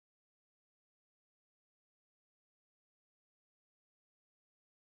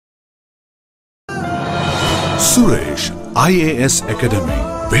Suresh IAS Academy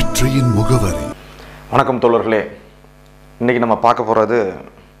வெற்றியின் முகவரி. வணக்கம் தோழர்களே, இன்னைக்கு நம்ம பார்க்க போகிறது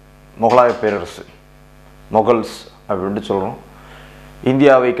முகலாய பேரரசு, முகல்ஸ் அப்படின்னு சொல்கிறோம்.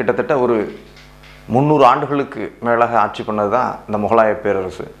 இந்தியாவை கிட்டத்தட்ட ஒரு 300 ஆண்டுகளுக்கு மேலாக ஆட்சி பண்ணது தான் இந்த முகலாய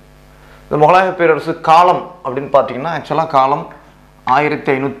பேரரசு. இந்த முகலாய பேரரசு காலம் அப்படின்னு பார்த்தீங்கன்னா ஆக்சுவலாக காலம்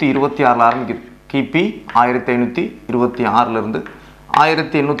 1526 ஆரம்பிக்குது. கிபி 1526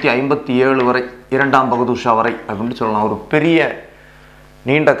 1857 வரை, இரண்டாம் பகதூர் ஷா வரை அப்படின்னு சொல்லலாம். ஒரு பெரிய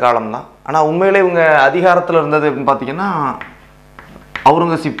நீண்ட காலம் தான். ஆனால் உண்மையிலே இவங்க அதிகாரத்தில் இருந்தது அப்படின்னு பார்த்தீங்கன்னா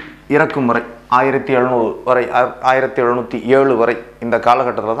அவுரங்கசீப் இறக்கும் வரை 1700 வரை, 1707 வரை இந்த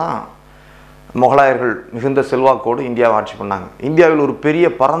காலகட்டத்தில் தான் முகலாயர்கள் மிகுந்த செல்வாக்கோடு இந்தியாவை ஆட்சி பண்ணாங்க. இந்தியாவில் ஒரு பெரிய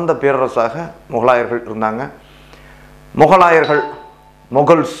பரந்த பேரரசாக முகலாயர்கள் இருந்தாங்க. முகலாயர்கள்,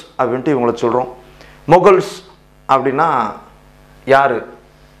 முகல்ஸ் அப்படின்ட்டு இவங்களை சொல்கிறோம். முகல்ஸ் அப்படின்னா யார்?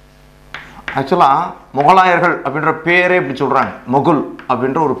 ஆக்சுவலாக முகலாயர்கள் அப்படின்ற பேரே இப்படி சொல்கிறாங்க. முகுல்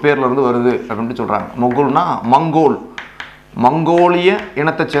அப்படின்ற ஒரு பேர்லேருந்து வருது அப்படின்ட்டு சொல்கிறாங்க. முகுல்னா மங்கோல், மங்கோலிய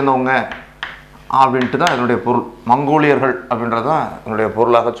இனத்தை சேர்ந்தவங்க அப்படின்ட்டு தான் இதனுடைய பொருள். மங்கோலியர்கள் அப்படின்றது தான் இதனுடைய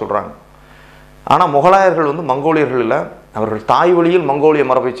பொருளாக சொல்கிறாங்க. ஆனால் முகலாயர்கள் வந்து மங்கோலியர்கள் இல்லை, அவர்கள் தாய் வழியில் மங்கோலிய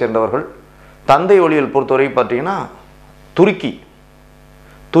மரபை சேர்ந்தவர்கள். தந்தை வழியில் பொறுத்தவரை பார்த்தீங்கன்னா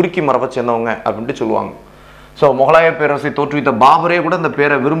துருக்கி மரபை சேர்ந்தவங்க அப்படின்ட்டு சொல்லுவாங்க. ஸோ முகலாய பேரரசை தோற்றுவித்த பாபரே கூட இந்த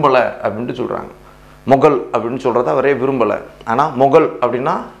பேரை விரும்பலை அப்படின்ட்டு சொல்கிறாங்க. முகல் அப்படின்னு சொல்கிறத அவரே விரும்பலை. ஆனால் முகல்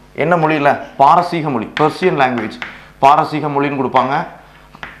அப்படின்னா என்ன மொழியில்? பாரசீக மொழி, பெர்சியன் லாங்குவேஜ், பாரசீக மொழின்னு கொடுப்பாங்க.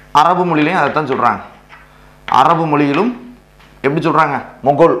 அரபு மொழியிலையும் அதைத்தான் சொல்கிறாங்க. அரபு மொழியிலும் எப்படி சொல்கிறாங்க?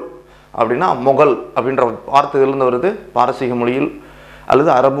 முகல் அப்படின்னா முகல் அப்படின்ற வார்த்தையிலிருந்து வருது. பாரசீக மொழியில்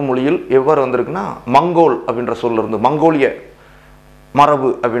அல்லது அரபு மொழியில் எவ்வாறு வந்திருக்குன்னா மங்கோல் அப்படின்ற சொல்லிருந்து, மங்கோலிய மரபு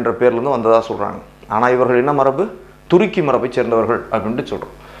அப்படின்ற பேர்லேருந்து வந்ததாக சொல்கிறாங்க. ஆனால் இவர்கள் என்ன மரபு? துருக்கி மரபை சேர்ந்தவர்கள் அப்படின்ட்டு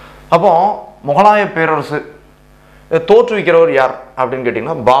சொல்கிறோம். அப்போ முகலாய பேரரசு தோற்றுவிக்கிறவர் யார் அப்படின்னு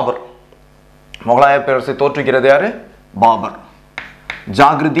கேட்டிங்கன்னா பாபர். முகலாய பேரரசை தோற்றுவிக்கிறது யார்? பாபர்.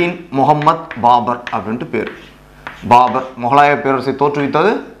 ஜாகிருதீன் முகம்மது பாபர் அப்படின்ட்டு பேர். பாபர் முகலாய பேரரசை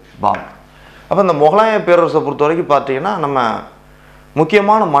தோற்றுவித்தது பாபர். அப்போ இந்த முகலாய பேரரசை பொறுத்த வரைக்கும் பார்த்தீங்கன்னா நம்ம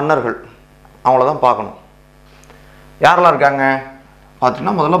முக்கியமான மன்னர்கள் அவங்கள தான் பார்க்கணும். யாரெல்லாம் இருக்காங்க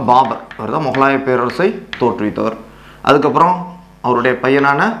பார்த்தீங்கன்னா முதல்ல பாபர், அவர் தான் முகலாய பேரரசை தோற்றுவித்தவர். அதுக்கப்புறம் அவருடைய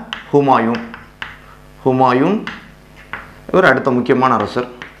பையனான ஹுமாயூன் இவர் அடுத்த முக்கியமான அரசர்.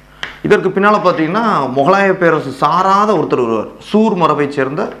 இதற்கு பின்னால் பார்த்தீங்கன்னா முகலாய பேரரசு சாராத ஒருத்தர் வருவார். சூர் மரபை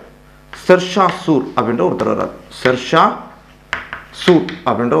சேர்ந்த ஷெர்ஷா சூர் அப்படின்ற ஒருத்தர் வர்றார். ஷெர்ஷா சூர்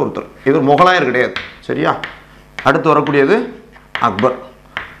அப்படின்ற ஒருத்தர். இவர் முகலாயர் கிடையாது, சரியா? அடுத்து வரக்கூடியது அக்பர்,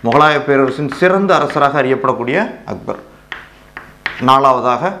 முகலாய பேரரசின் சிறந்த அரசராக அறியப்படக்கூடிய அக்பர்.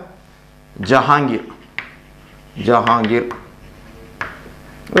 நாலாவதாக ஜஹாங்கீர்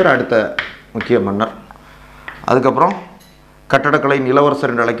இவர் அடுத்த முக்கிய மன்னர். அதுக்கப்புறம் கட்டடக்கலையின்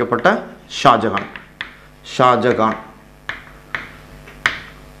இளவரசர் என்று அழைக்கப்பட்ட ஷாஜகான்.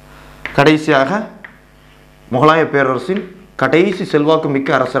 கடைசியாக முகலாய பேரரசின் கடைசி செல்வாக்கு மிக்க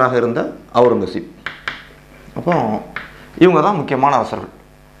அரசராக இருந்த அவுரங்கசீப். அப்போ இவங்க தான் முக்கியமான அரசர்கள்.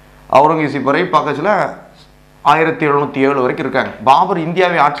 அவுரங்கசீப் வரை பார்க்கச்சில 1707 வரைக்கும் இருக்காங்க. பாபர்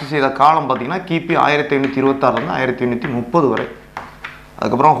இந்தியாவை ஆட்சி செய்த காலம் பார்த்தீங்கன்னா கிபி 1526 1530 வரை.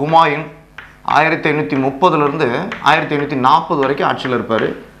 அதுக்கப்புறம் ஹுமாயூன் 1530 1540 வரைக்கும் ஆட்சியில் இருப்பார்.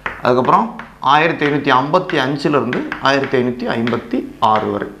 அதுக்கப்புறம் 1555 1556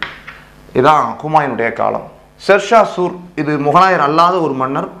 வரை இதுதான் ஹுமாயூனுடைய காலம். ஷெர்ஷா சூர் இது முகலாயர் அல்லாத ஒரு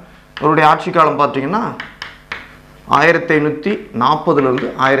மன்னர். இவருடைய ஆட்சி காலம் பார்த்தீங்கன்னா 1540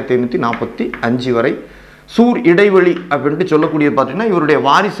 1545 வரை. சூர் இடைவெளி அப்படின்ட்டு சொல்லக்கூடியது பார்த்தீங்கன்னா இவருடைய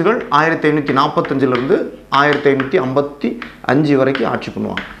வாரிசுகள் 1545 1555 வரைக்கும் ஆட்சி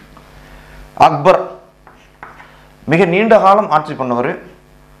பண்ணுவாங்க. அக்பர் மிக நீண்ட காலம் ஆட்சி பண்ணவர்.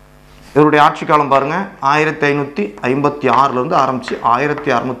 இவருடைய ஆட்சி காலம் பாருங்க 1556 ஆரம்பித்து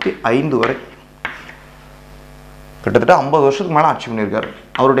 1605 வரை, கிட்டத்தட்ட 50 வருஷத்துக்கு மேலே ஆட்சி பண்ணியிருக்காரு.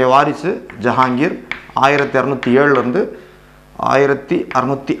 அவருடைய வாரிசு ஜஹாங்கீர் 1607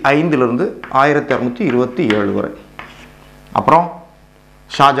 1605 1627 வரை. அப்புறம்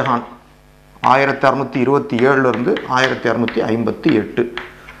ஷாஜஹான் 1627 1658.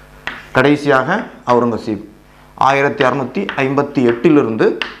 கடைசியாக அவுரங்கசீப் 1658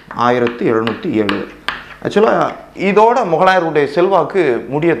 1707. ஆக்சுவலாக இதோட முகலாயருடைய செல்வாக்கு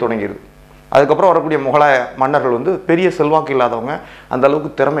முடிய தொடங்கிடுது. அதுக்கப்புறம் வரக்கூடிய முகலாய மன்னர்கள் வந்து பெரிய செல்வாக்கு இல்லாதவங்க, அந்த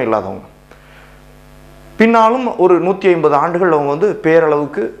அளவுக்கு திறமை இல்லாதவங்க. பின்னாலும் ஒரு 150 ஆண்டுகள் அவங்க வந்து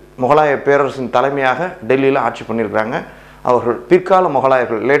பேரளவுக்கு முகலாய பேரரசின் தலைமையாக டெல்லியில் ஆட்சி பண்ணியிருக்கிறாங்க. அவர்கள் பிற்கால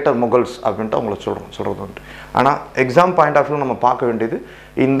முகலாயர்கள், லேட்டர் முகல்ஸ் அப்படின்ட்டு அவங்கள சொல்கிறது உண்டு. ஆனால் எக்ஸாம் பாயிண்ட் ஆஃப் வியூ நம்ம பார்க்க வேண்டியது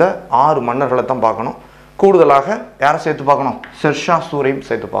இந்த 6 மன்னர்களை தான் பார்க்கணும். கூடுதலாக யாரை சேர்த்து பார்க்கணும்? ஷெர்ஷா சூரையும்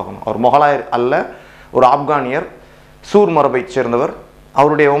சேர்த்து பார்க்கணும். அவர் முகலாயர் அல்ல, ஒரு ஆப்கானியர், சூர் மரபை சேர்ந்தவர்.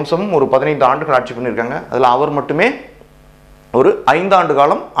 அவருடைய வம்சமும் ஒரு 15 ஆண்டுகள் ஆட்சி பண்ணியிருக்காங்க. அதில் அவர் மட்டுமே ஒரு 5 ஆண்டு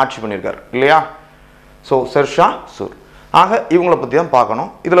காலம் ஆட்சி பண்ணியிருக்கார் இல்லையா? ஸோ ஷெர்ஷா சூர். ஆக இவங்களை பற்றி தான் பார்க்கணும்.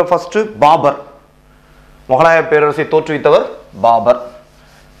 இதில் ஃபஸ்ட்டு பாபர், முகலாய பேரரசை தோற்றுவித்தவர் பாபர்.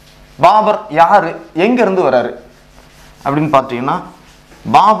 பாபர் யார், எங்கேருந்து வராரு அப்படின்னு பார்த்தீங்கன்னா,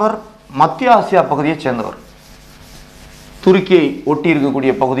 பாபர் மத்திய ஆசியா பகுதியை சேர்ந்தவர், துருக்கியை ஒட்டி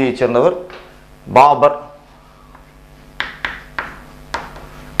இருக்கக்கூடிய பகுதியை சேர்ந்தவர் பாபர்.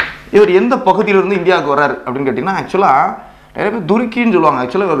 இவர் எந்த பகுதியிலிருந்து இந்தியாவுக்கு வர்றாரு அப்படின்னு கேட்டிங்கன்னா, ஆக்சுவலாக நிறைய பேர் துருக்கின்னு சொல்லுவாங்க.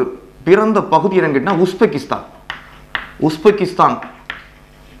 ஆக்சுவலாக இவர் பிறந்த பகுதி என்னன்னு கேட்டிங்கன்னா உஸ்பெகிஸ்தான். உஸ்பெகிஸ்தான்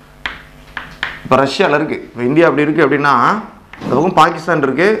இப்போ ரஷ்யாவில் இருக்குது. இப்போ இந்தியா அப்படி இருக்குது அப்படின்னா, இந்த பக்கம் பாகிஸ்தான்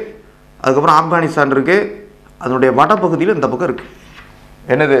இருக்குது, அதுக்கப்புறம் ஆப்கானிஸ்தான் இருக்குது, அதனுடைய வட பகுதியில் இந்த பக்கம் இருக்குது.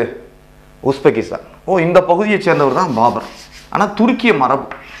 என்னது? உஸ்பெகிஸ்தான். ஓ, இந்த பகுதியை சேர்ந்தவர் தான் பாபர். ஆனால் துருக்கிய மரபு.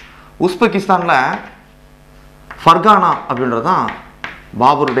 உஸ்பெகிஸ்தானில் ஃபர்கானா அப்படின்றது தான்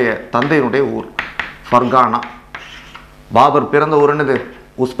பாபருடைய தந்தையினுடைய ஊர், ஃபர்கானா. பாபர் பிறந்த ஊர் என்னது?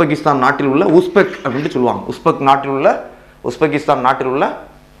 உஸ்பெகிஸ்தான் நாட்டில் உள்ள உஸ்பெக் அப்படின்ட்டு சொல்லுவாங்க. உஸ்பெகிஸ்தான் நாட்டில் உள்ள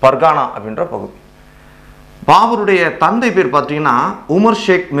ஃபர்கானா அப்படின்ற பகுதி. பாபருடைய தந்தை பேர் பார்த்தீங்கன்னா உமர்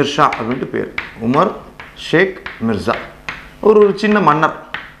ஷேக் மிர்ஷா அப்படின்ட்டு பேர். உமர் ஷேக் மிர்சா ஒரு சின்ன மன்னர்.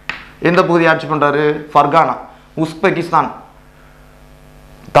 எந்த பகுதி ஆட்சி பண்ணுறாரு? Fergana, Uzbekistan.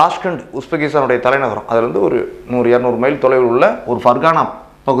 தாஷ்கண்ட் உஸ்பெகிஸ்தானுடைய தலைநகரம். அதுலேருந்து ஒரு 100-200 மைல் தொலைவில் உள்ள ஒரு ஃபர்கானா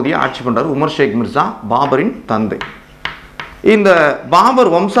பகுதியை ஆட்சி பண்ணுறாரு உமர் ஷேக் மிர்சா, பாபரின் தந்தை. இந்த பாபர்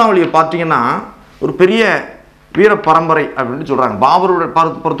வம்சாவளியை பார்த்தீங்கன்னா ஒரு பெரிய வீர பரம்பரை அப்படின்னு சொல்கிறாங்க. பாபருடைய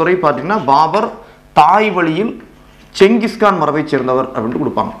பொறுத்தவரை பார்த்தீங்கன்னா, பாபர் தாய் வழியில் செங்கிஸ்கான் மரபை சேர்ந்தவர் அப்படின்ட்டு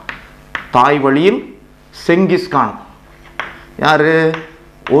கொடுப்பாங்க. தாய் வழியில் செங்கிஸ்கான் யார்?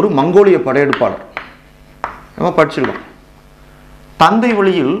 ஒரு மங்கோலிய படையெடுப்பாளர், நம்ம படிச்சிருக்கோம். தந்தை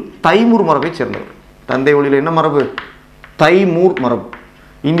வழியில் தைமூர் மரபை சேர்ந்தவர். தந்தை வழியில் என்ன மரபு? தைமூர் மரபு.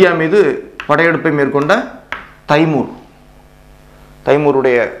 இந்தியா மீது படையெடுப்பை மேற்கொண்ட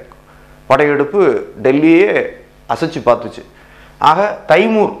தைமூருடைய படையெடுப்பு டெல்லியே அசைச்சு பார்த்துச்சு. ஆக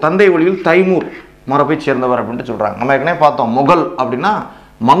தைமூர், தந்தை வழியில் தைமூர் மரபை சேர்ந்தவர் அப்படின்ட்டு சொல்கிறாங்க. நம்ம ஏற்கனவே பார்த்தோம், முகல் அப்படின்னா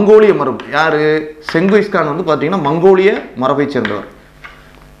மங்கோலிய மரபு. யார்? செங்கிஸ்கான் வந்து பார்த்தீங்கன்னா மங்கோலிய மரபை சேர்ந்தவர்.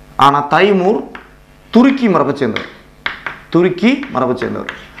 ஆனால் தைமூர் துருக்கி மரபை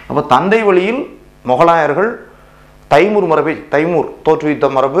சேர்ந்தவர். அப்போ தந்தை வழியில் முகலாயர்கள் தைமூர் தோற்றுவித்த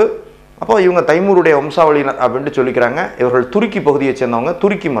மரபு. அப்போ இவங்க தைமூருடைய வம்சாவளியினர் அப்படின்ட்டு சொல்லிக்கிறாங்க. இவர்கள் துருக்கி பகுதியை சேர்ந்தவங்க,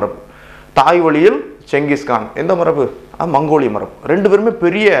 துருக்கி மரபு. தாய் வழியில் செங்கிஸ்கான், எந்த மரபு? மங்கோலிய மரபு. ரெண்டு பேருமே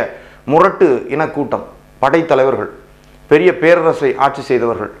பெரிய முரட்டு இனக்கூட்டம், படைத்தலைவர்கள், பெரிய பேரரசை ஆட்சி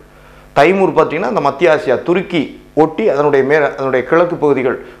செய்தவர்கள். தைமூர் பார்த்தீங்கன்னா இந்த மத்திய ஆசியா, துருக்கி ஒட்டி அதனுடைய கிழக்கு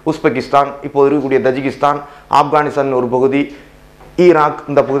பகுதிகள், உஸ்பெகிஸ்தான், இப்போது இருக்கக்கூடிய தஜிகிஸ்தான், ஆப்கானிஸ்தான் ஒரு பகுதி, ஈராக்,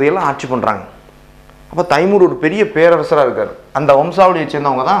 இந்த பகுதியெல்லாம் ஆட்சி பண்ணுறாங்க. அப்போ தைமூர் ஒரு பெரிய பேரரசராக இருக்கார். அந்த வம்சாவளியை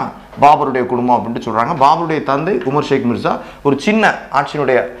சேர்ந்தவங்க தான் பாபருடைய குடும்பம் அப்படின்ட்டு சொல்கிறாங்க. பாபருடைய தந்தை உமர் ஷேக் மிர்சா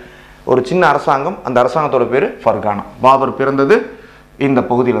ஒரு சின்ன அரசாங்கம். அந்த அரசாங்கத்தோட பேர் ஃபர்கானா. பாபர் பிறந்தது இந்த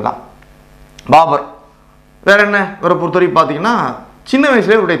பகுதியில் தான். பாபர் வேற என்ன? இவரை பொறுத்தவரை பார்த்தீங்கன்னா, சின்ன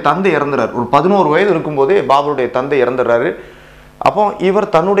வயசுலேயே இவருடைய தந்தை இறந்துறாரு. ஒரு 11 வயது இருக்கும்போதே பாபருடைய தந்தை இறந்துடுறாரு. அப்போ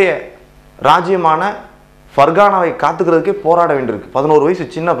இவர் தன்னுடைய ராஜ்யமான ஃபர்கானாவை காத்துக்கிறதுக்கே போராட வேண்டியிருக்கு. 11 வயசு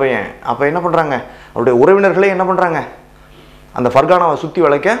சின்ன பையன். அப்போ என்ன பண்ணுறாங்க? அவருடைய உறவினர்களே என்ன பண்ணுறாங்க? அந்த ஃபர்கானாவை சுற்றி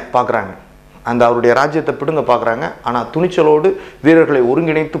வளைக்க பார்க்குறாங்க, அவருடைய ராஜ்யத்தை பிடுங்க பார்க்குறாங்க. ஆனால் துணிச்சலோடு வீரர்களை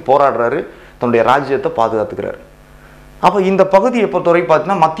ஒருங்கிணைத்து போராடுறாரு, தன்னுடைய ராஜ்யத்தை பாதுகாத்துக்கிறார். அப்போ இந்த பகுதியை பொறுத்தவரை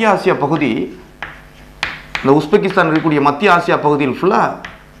பார்த்தீங்கன்னா, மத்திய ஆசியா பகுதி, இந்த உஸ்பெகிஸ்தான் இருக்கக்கூடிய மத்திய ஆசியா பகுதியில் ஃபுல்லாக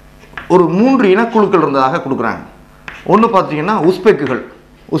ஒரு 3 இனக்குழுக்கள் இருந்ததாக கொடுக்குறாங்க. ஒன்று பார்த்தீங்கன்னா உஸ்பெக்குகள்,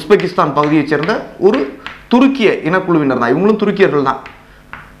 உஸ்பெகிஸ்தான் பகுதியைச் சேர்ந்த ஒரு துருக்கிய இனக்குழுவினர் தான். இவங்களும் துருக்கியர்கள் தான்.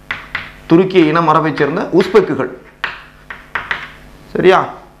 துருக்கிய இன மரபை சேர்ந்த உஸ்பெக்குகள். சரியா?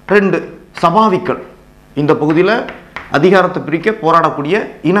 2 சபாவிக்கள். இந்த பகுதியில் அதிகாரத்தை பிரிக்க போராடக்கூடிய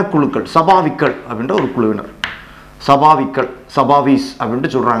இனக்குழுக்கள், சபாவிக்கள் அப்படின்ற ஒரு குழுவினர். சபாவீஸ்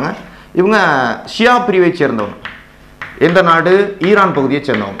அப்படின்ட்டு சொல்கிறாங்க. இவங்க ஷியா பிரிவை சேர்ந்தவங்க. எந்த நாடு? ஈரான் பகுதியை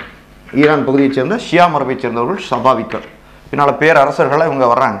சேர்ந்தவங்க. ஈரான் பகுதியை சேர்ந்த ஷியா மரபை சேர்ந்தவர்கள் சபாவிக்கள். பின்னால் பேரரசர்களாக இவங்க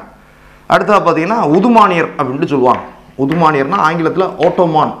வர்றாங்க. அடுத்தது பார்த்தீங்கன்னா உதுமானியர் அப்படின்ட்டு சொல்லுவாங்க. உதுமானியர்னா ஆங்கிலத்தில்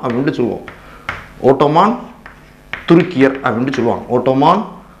ஓட்டோமான் அப்படின்ட்டு சொல்லுவோம். ஓட்டோமான் துருக்கியர் அப்படின்ட்டு சொல்லுவாங்க. ஓட்டோமான்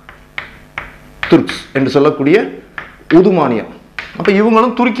துர்க்ஸ் என்று சொல்லக்கூடிய உதுமானியர். அப்போ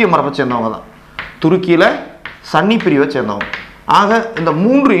இவங்களும் துருக்கிய மரபை சேர்ந்தவங்க தான். துருக்கியில் சன்னி பிரிவை சேர்ந்தவங்க. ஆக இந்த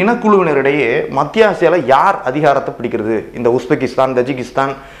 3 இனக்குழுவினரிடையே மத்திய ஆசியாவில் யார் அதிகாரத்தை பிடிக்கிறது? இந்த உஸ்பெகிஸ்தான்,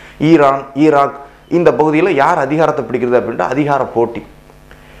 தஜிகிஸ்தான், ஈரான், ஈராக் இந்த பகுதியில் யார் அதிகாரத்தை பிடிக்கிறது அப்படின்ட்டு அதிகார போட்டி.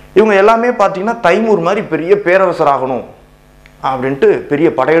 இவங்க எல்லாமே பார்த்தீங்கன்னா தைமூர் மாதிரி பெரிய பேரரசராகணும் அப்படின்ட்டு பெரிய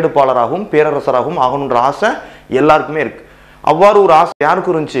படையெடுப்பாளராகவும் பேரரசராகவும் ஆகணுன்ற ஆசை எல்லாருக்குமே இருக்கு. அவ்வாறு ஒரு ஆசை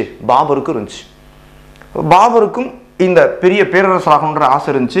யாருக்கும் இருந்துச்சு? பாபருக்கும் இருந்துச்சு. பாபருக்கும் இந்த பெரிய பேரரசராகணுன்ற ஆசை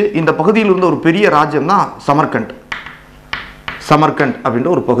இருந்துச்சு. இந்த பகுதியில் இருந்த ஒரு பெரிய ராஜ்யம் தான் சமர்கண்ட். சமர்கண்ட்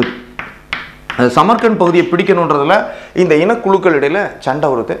அப்படின்ற ஒரு பகுதி. சமர்கண்ட் பகுதியை பிடிக்கணுன்றதுல இந்த இனக்குழுக்கள் இடையில சண்டை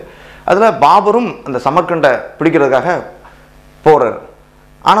வருது. அதில் பாபரும் அந்த சமர்கண்டை பிடிக்கிறதுக்காக போறார்.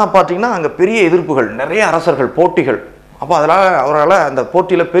 ஆனால் பார்த்தீங்கன்னா அங்கே பெரிய எதிர்ப்புகள், நிறைய அரசர்கள், போட்டிகள். அப்போ அதனால் அவரால் அந்த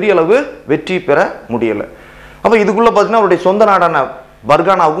போட்டியில் பெரிய அளவு வெற்றி பெற முடியலை. அப்போ இதுக்குள்ளே பார்த்தீங்கன்னா அவருடைய சொந்த நாடான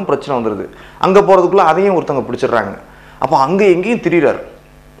பர்கானாவுக்கும் பிரச்சனை வந்துடுது. அங்கே போகிறதுக்குள்ளே அதையும் ஒருத்தவங்க பிடிச்சிடுறாங்க. அப்போ அங்கே எங்கேயும் திரிகிறார்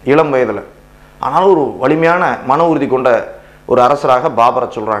இளம் வயதில். ஆனாலும் ஒரு வலிமையான மன உறுதி கொண்ட ஒரு அரசராக பாபரை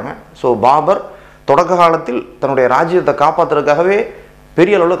சொல்கிறாங்க. ஸோ பாபர் தொடக்க காலத்தில் தன்னுடைய ராஜ்யத்தை காப்பாற்றுறதுக்காகவே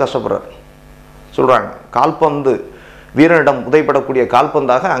பெரிய அளவில் கஷ்டப்படுறார் சொல்கிறாங்க. கால்பந்து வீரனிடம் உதைப்படக்கூடிய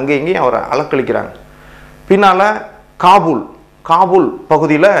கால்பந்தாக அங்கே எங்கேயும் அவரை அலக்களிக்கிறாங்க. பின்னால் காபூல்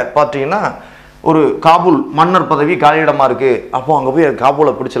பகுதியில் பார்த்தீங்கன்னா ஒரு காபூல் மன்னர் பதவி காலியிடமாக இருக்குது. அப்போ அங்கே போய்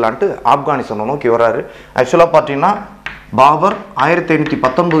காபூலை பிடிச்சலான்ட்டு ஆப்கானிஸ்தானை நோக்கி வர்றாரு. ஆக்சுவலாக பார்த்தீங்கன்னா பாபர்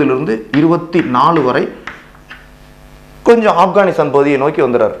 1519 24 வரை கொஞ்சம் ஆப்கானிஸ்தான் பகுதியை நோக்கி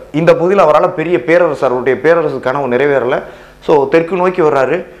வந்துடுறாரு. இந்த பகுதியில் அவரால் பெரிய அவருடைய பேரரசு கனவு நிறைவேறலை. ஸோ தெற்கு நோக்கி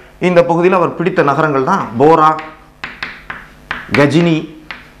வர்றாரு. இந்த பகுதியில் அவர் பிடித்த நகரங்கள் தான் போரா, கஜினி,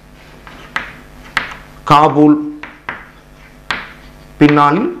 காபூல்,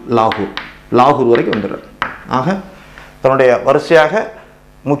 பின்னாளில் லாகூர் வரைக்கும் வந்துடுறார். ஆக தன்னுடைய வரிசையாக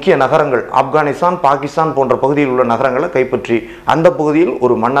முக்கிய நகரங்கள் ஆப்கானிஸ்தான், பாகிஸ்தான் போன்ற பகுதியில் உள்ள நகரங்களை கைப்பற்றி அந்த பகுதியில்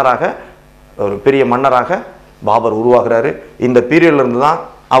ஒரு பெரிய மன்னராக பாபர் உருவாகிறாரு. இந்த பீரியட்ல இருந்து தான்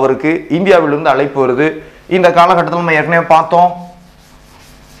அவருக்கு இந்தியாவிலிருந்து அழைப்பு வருது. இந்த காலகட்டத்தில் நம்ம ஏற்கனவே பார்த்தோம்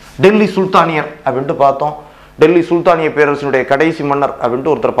டெல்லி சுல்தானியர் அப்படின்ட்டு பார்த்தோம். டெல்லி சுல்தானிய பேரரசினுடைய கடைசி மன்னர்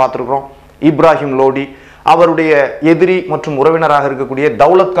அப்படின்ட்டு ஒருத்தர் பார்த்துருக்கிறோம், இப்ராஹிம் லோடி. அவருடைய எதிரி மற்றும் உறவினராக இருக்கக்கூடிய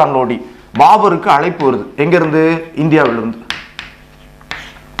தௌலத் கான் லோடி பாபருக்கு அழைப்பு வருது. எங்கிருந்து? இந்தியாவிலிருந்து.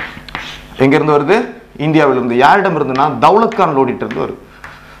 எங்கிருந்து வருது? இந்தியாவிலிருந்து. யாரிடம் இருந்துன்னா தௌலத் கான் லோடிட்டு இருந்து வருது.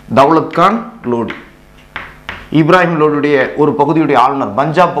 தௌலத் கான் லோடி இப்ராஹிம் லோடியுடைய ஒரு பகுதியுடைய ஆளுநர்,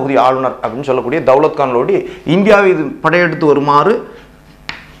 பஞ்சாப் பகுதி ஆளுநர் அப்படின்னு சொல்லக்கூடிய தௌலத் கான் லோடி இந்தியாவை படையெடுத்து வருமாறு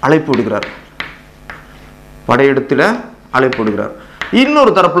அழைப்பு விடுகிறார். படையெடுத்துல அழைப்பு விடுகிறார்.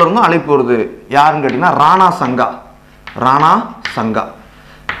 இன்னொரு தரப்புல இருந்து அழைப்பு வருது. யாருன்னு கேட்டீங்கன்னா ராணா சங்கா.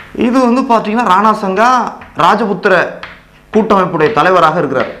 இது வந்து பார்த்தீங்கன்னா ராணா சங்கா ராஜபுத்திர கூட்டமைப்புடைய தலைவராக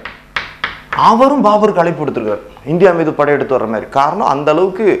இருக்கிறார். அவரும் பாபருக்கு அழைப்பு விடுத்திருக்கார் இந்தியா மீது படையெடுத்து வர்ற மாதிரி. காரணம் அந்த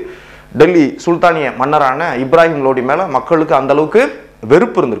அளவுக்கு டெல்லி சுல்தானிய மன்னரான இப்ராஹிம் லோடி மேல மக்களுக்கு அந்த அளவுக்கு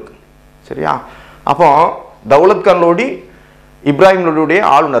வெறுப்பு இருந்திருக்கு. சரியா? அப்போ தௌலத் கான் லோடி இப்ராஹிம் லோடியுடைய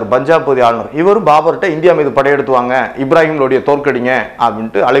ஆளுநர், பஞ்சாப் பகுதி ஆளுநர், இவரும் பாபர்கிட்ட இந்தியா மீது படையெடுத்துவாங்க, இப்ராஹிம் லோடியை தோற்கடிங்க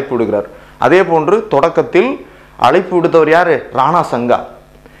அப்படின்ட்டு அழைப்பு விடுகிறார். அதே போன்று தொடக்கத்தில் அழைப்பு விடுத்தவர் யாரு? ராணா சங்கா.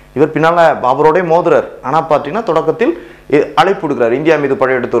 இவர் பின்னால பாபரோட மோதுறார். ஆனால் பார்த்தீங்கன்னா தொடக்கத்தில் அழைப்பு விடுக்கிறார், இந்தியா மீது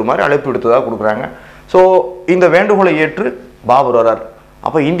படையெடுத்து ஒரு மாதிரி அழைப்பு விடுத்ததாக கொடுக்குறாங்க. ஸோ இந்த வேண்டுகோளை ஏற்று பாபர் வர்றார்.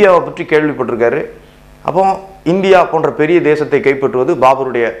 அப்போ இந்தியாவை பற்றி கேள்விப்பட்டிருக்காரு. அப்போ இந்தியா போன்ற பெரிய தேசத்தை கைப்பற்றுவது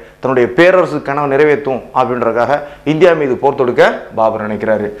பாபருடைய தன்னுடைய பேரரசு கனவு நிறைவேற்றும் அப்படின்றதுக்காக இந்தியா மீது போர் தொடுக்க பாபர்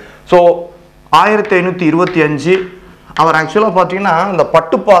நினைக்கிறாரு. ஸோ 1525 அவர் ஆக்சுவலாக பார்த்தீங்கன்னா இந்த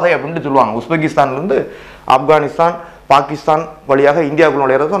பட்டுப்பாதை அப்படின்ட்டு சொல்லுவாங்க. உஸ்பெகிஸ்தான்லேருந்து ஆப்கானிஸ்தான், பாகிஸ்தான் வழியாக இந்தியாவுக்குள்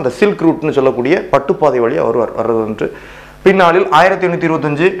நுழையிறது அந்த சில்க் ரூட்னு சொல்லக்கூடிய பட்டுப்பாதை வழியாக வர்றது என்று. பின்னாளில்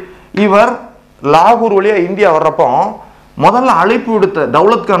 1525 இவர் லாகூர் வழியாக இந்தியா வர்றப்போ முதல்ல அழைப்பு விடுத்த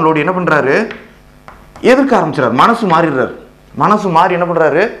தௌலத் கான் லோடி என்ன பண்றாரு? எதிர்க்க ஆரம்பிச்சார். மனசு மாறி என்ன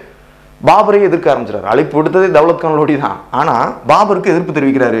பண்றாரு? பாபரை எதிர்க்க ஆரம்பிச்சார். அழைப்பு விடுத்ததே தௌலத் கான் லோடி தான். ஆனா பாபருக்கு எதிர்ப்பு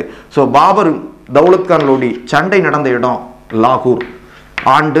தெரிவிக்கிறாரு. ஸோ பாபர் தௌலத் கான் லோடி சண்டை நடந்த இடம் லாகூர்.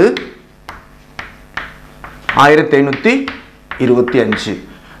 ஆண்டு 1525.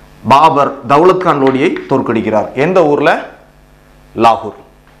 பாபர் தௌலத் கான் லோடியை தோற்கடிக்கிறார். எந்த ஊர்ல?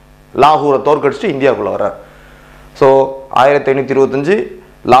 லாகூரை தோற்கடிச்சுட்டு இந்தியாவுக்குள்ள வர்றார். ஸோ 1525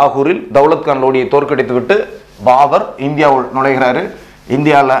 லாகூரில் தௌலத் கான் லோடியை தோற்கடித்து விட்டு பாபர் இந்தியாவுள் நுழைகிறாரு.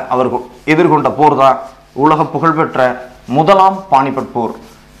 இந்தியாவில் அவர் எதிர்கொண்ட போர் தான் உலக புகழ்பெற்ற முதலாம் பானிபட் போர்.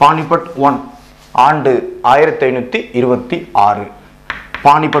 பானிபட் 1 ஆண்டு 1526.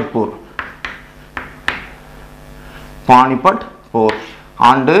 பானிபட் போர்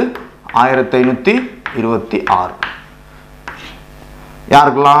ஆண்டு 1526.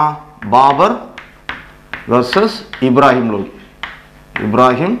 யாருக்கெல்லாம்? பாபர் வெர்சஸ் இப்ராஹிம்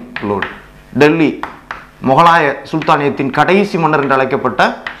லோடி. டெல்லி முகலாய சுல்தானியத்தின் கடைசி மன்னர் என்று அழைக்கப்பட்ட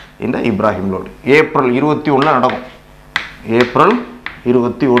இந்த இப்ராஹிம் லோடி ஏப்ரல் 21 நடக்கும். ஏப்ரல்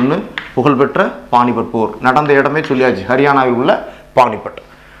 21 புகழ்பெற்ற பானிபட் போர் நடந்த இடமே சொல்லியாச்சு, ஹரியானாவில் உள்ள பானிபட்.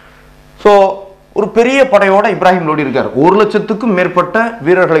 ஸோ ஒரு பெரிய படையோட இப்ராஹிம் லோடி இருக்கார். 1,00,000க்கும் மேற்பட்ட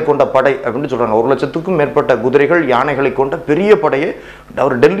வீரர்களை கொண்ட படை அப்படின்னு சொல்றாங்க. 1,00,000க்கும் மேற்பட்ட குதிரைகள் யானைகளை கொண்ட பெரிய படையை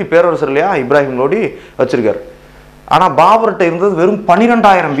அவர் டெல்லி பேரரசர் இல்லையா இப்ராஹிம் லோடி வச்சிருக்காரு. ஆனால் பாபர்கிட்ட இருந்தது வெறும்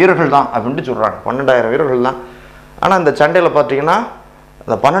 12,000 வீரர்கள் தான் அப்படின்ட்டு சொல்றாங்க. 12,000 வீரர்கள் தான். ஆனால் இந்த சண்டையில் பார்த்தீங்கன்னா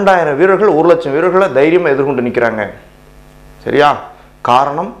அந்த 12,000 வீரர்கள் 1,00,000 வீரர்களை தைரியமாக எதிர்கொண்டு நிற்கிறாங்க. சரியா?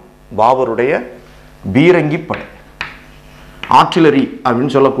 காரணம் பாபருடைய பீரங்கி படை, ஆர்டிலரி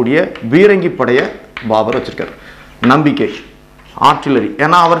அப்படின்னு சொல்லக்கூடிய பீரங்கி படையை பாபர் வச்சிருக்காரு. நம்பிக்கை ஆர்டிலரி,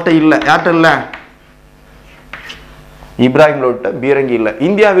 ஏன்னா அவர்கிட்ட இல்லை. யார்கிட்ட இல்லை? இப்ராஹிம் லோடிட்ட பீரங்கி இல்லை.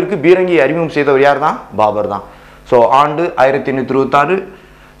 இந்தியாவிற்கு பீரங்கி அறிமுகம் செய்தவர் யார் தான்? பாபர் தான். ஸோ ஆண்டு 1826.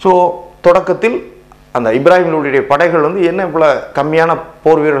 ஸோ தொடக்கத்தில் அந்த இப்ராஹிம் லோடியுடைய படைகள் வந்து என்ன இவ்வளோ கம்மியான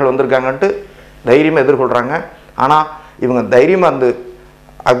போர் வீரர்கள் வந்திருக்காங்கன்ட்டு தைரியமாக எதிர்கொள்கிறாங்க. ஆனால் இவங்க தைரியமாக இருந்து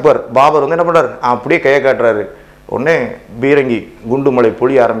பாபர் வந்து என்ன பண்ணுறாரு? அப்படியே கையை காட்டுறாரு. உடனே பீரங்கி குண்டுமலை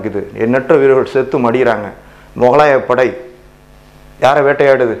பொழிய ஆரம்பிக்குது. எண்ணற்ற வீரர்கள் செத்து மடிகிறாங்க. முகலாய படை யாரை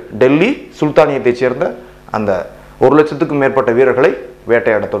வேட்டையாடுது? டெல்லி சுல்தானியத்தை சேர்ந்த அந்த 1,00,000க்கும் மேற்பட்ட வீரர்களை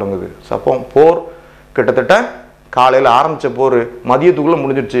வேட்டையாட தொடங்குது. அப்போ போர் கிட்டத்தட்ட காலையில் ஆரம்பித்த போர் மதியத்துக்குள்ளே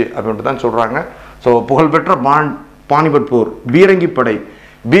முடிஞ்சிடுச்சு அப்படின்ட்டு தான் சொல்கிறாங்க. ஸோ புகழ்பெற்ற பானிபட் போர், பீரங்கி படை,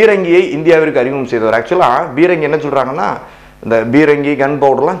 பீரங்கியை இந்தியாவிற்கு அறிமுகம் செய்தவர். ஆக்சுவலாக பீரங்கி என்ன சொல்கிறாங்கன்னா, இந்த பீரங்கி கன்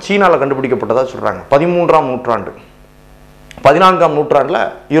பவுடர்லாம் சீனாவில் கண்டுபிடிக்கப்பட்டதாக சொல்கிறாங்க. 13ஆம் நூற்றாண்டு 14ஆம் நூற்றாண்டில்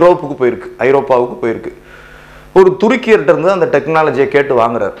யூரோப்புக்கு போயிருக்கு, ஐரோப்பாவுக்கு போயிருக்கு. ஒரு துருக்கியர்கிட்ட இருந்து அந்த டெக்னாலஜியை கேட்டு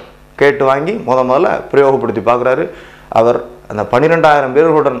வாங்குறாரு. கேட்டு வாங்கி முதல்ல பிரயோகப்படுத்தி பார்க்குறாரு. அவர் அந்த 12,000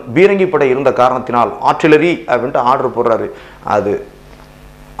 பேர்களுடன் பீரங்கி படை இருந்த காரணத்தினால் ஆர்டிலரி அப்படின்ட்டு ஆர்டர் போடுறாரு. அது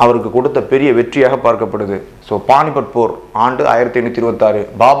அவருக்கு கொடுத்த பெரிய வெற்றியாக பார்க்கப்படுது. ஸோ பானிபட் போர் ஆண்டு 1826.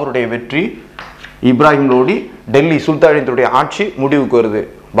 பாபருடைய வெற்றி. இப்ராஹிம் லோடி டெல்லி சுல்தானியத்துடைய ஆட்சி முடிவுக்கு வருது.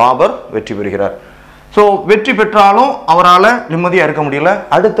 பாபர் வெற்றி பெறுகிறார். ஸோ வெற்றி பெற்றாலும் அவரால் நிம்மதியாக இருக்க முடியல.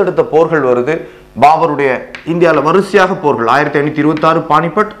 அடுத்தடுத்த போர்கள் வருது. பாபருடைய இந்தியாவில் வரிசையாக போர்கள். 1526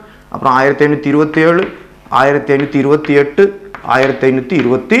 பானிபட், அப்புறம் 1527, 1528,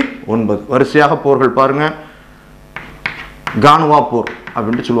 1529 வரிசையாக போர்கள் பாருங்க. கானுவா போர்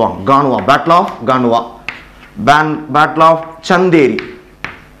அப்படின்ட்டு சொல்லுவாங்க. கானுவா, battle of கானுவா, battle of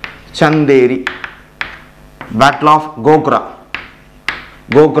Chanderi, battle of Gogra,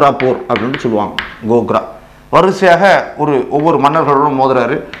 Gogra போர் அப்படின்னு சொல்லுவாங்க. கோக்ரா வரிசையாக ஒவ்வொரு மன்னர்களோடும்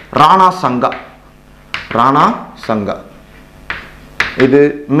மோதுறாரு. ராணா சங்கா, இது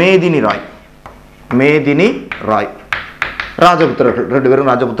மேதினி ராய், ராஜபுத்திரர்கள், 2 பேரும்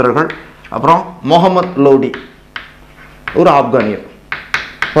ராஜபுத்திரர்கள். அப்புறம் முகமது லோடி, ஒரு ஆப்கானியர்.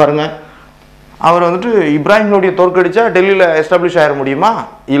 பாருங்க, அவர் வந்துட்டு இப்ராஹிம் லோடியை தோற்கடிச்சா டெல்லியில் எஸ்டாப்ளிஷ் ஆகிட முடியுமா?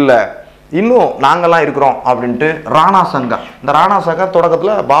 இல்லை, இன்னும் நாங்கள்லாம் இருக்கிறோம் அப்படின்ட்டு ராணா சங்கா. இந்த ராணா சங்கா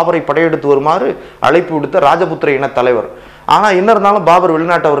தொடக்கத்தில் பாபரை படையெடுத்து வருமாறு அழைப்பு விடுத்த ராஜபுத்திர இன தலைவர். ஆனால் என்ன இருந்தாலும் பாபர்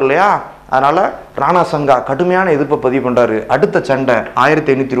வெளிநாட்டவர் இல்லையா, அதனால் ராணா சங்கா கடுமையான எதிர்ப்பை பதிவு பண்ணுறாரு. அடுத்த சண்டை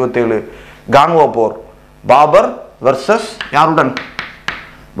 1527 கான்வா போர். பாபர் வர்சஸ் யாருடன்?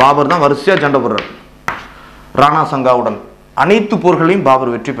 பாபர் தான் வரிசையாக சண்டை போடுறார் ராணா சங்காவுடன். அனைத்து போர்களையும்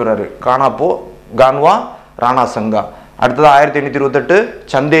பாபர் வெற்றி பெறாரு. கான்வா, ராணா சங்கா. அடுத்தது 1528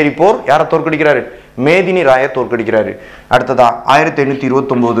 சந்தேரி போர். யாரை தோற்கடிக்கிறாரு? மேதினி ராயை தோற்கடிக்கிறாரு. அடுத்ததா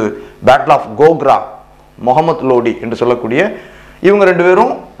 1529 பேட்டில் ஆஃப் கோக்ரா, முகமது லோடி என்று சொல்லக்கூடிய இவங்க 2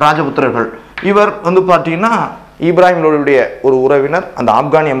 பேரும் ராஜபுத்திரர்கள். இவர் வந்து பார்த்தீங்கன்னா இப்ராஹிம் லோடியுடைய ஒரு உறவினர், அந்த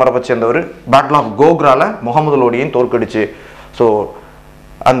ஆப்கானிய மரபை சேர்ந்தவர். பேட்டில் ஆஃப் கோக்ரால முகமது லோடியையும் தோற்கடிச்சு ஸோ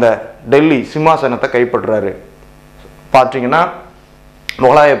அந்த டெல்லி சிம்மாசனத்தை கைப்பற்றுறாரு. பார்த்தீங்கன்னா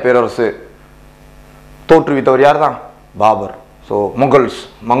முகலாய பேரரசு தோற்றுவித்தவர் யார் தான்? பாபர். ஸோ முகல்ஸ்,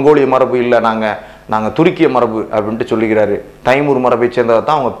 மங்கோலிய மரபு இல்லை, நாங்கள் துருக்கிய மரபு அப்படின்ட்டு சொல்லிக்கிறாரு. தைமூர் மரபை சேர்ந்ததை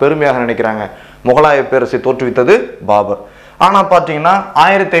தான் அவங்க பெருமையாக நினைக்கிறாங்க. முகலாய பேரரசை தோற்றுவித்தது பாபர். ஆனால் பார்த்தீங்கன்னா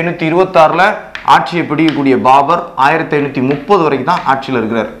 1526 ஆட்சியை பிடிக்கக்கூடிய பாபர் 1530 வரைக்கும் தான் ஆட்சியில்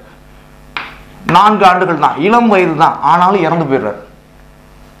இருக்கிறார். 4 ஆண்டுகள் தான், இளம் வயது தான், ஆனாலும் இறந்து போயிடுறார்.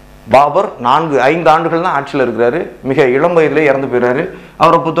 பாபர் 5 ஆண்டுகள் தான் ஆட்சியில் இருக்கிறாரு. மிக இளம் வயதிலே இறந்து போயிடுறாரு.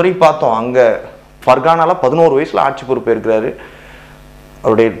 அவரை பொறுத்த வரைக்கும் பார்த்தோம், அங்கே ஃபர்கானால 11 வயசில் ஆட்சி பொறுப்பு இருக்கிறாரு.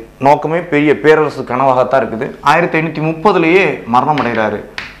 அவருடைய நோக்கமே பெரிய பேரரசு கனவாகத்தான் இருக்குது. 1530 மரணம் அடைகிறாரு.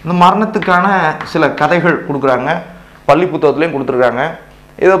 இந்த மரணத்துக்கான சில கதைகள் கொடுக்குறாங்க, பள்ளி புத்தகத்துலேயும் கொடுத்துருக்காங்க.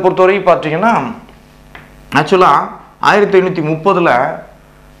 இதை பொறுத்தவரைக்கும் பார்த்தீங்கன்னா ஆக்சுவலாக 1530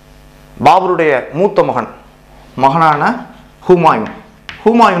 பாபருடைய மூத்த மகனான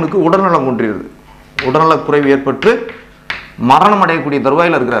ஹுமாயூனுக்கு உடல்நலம் குன்றியது. உடல்நலக் குறைவு ஏற்பட்டு மரணம் அடையக்கூடிய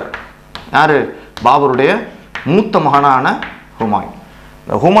தருவாயில் இருக்கிறார். யார்? பாபருடைய மூத்த மகனான ஹுமாயூன்.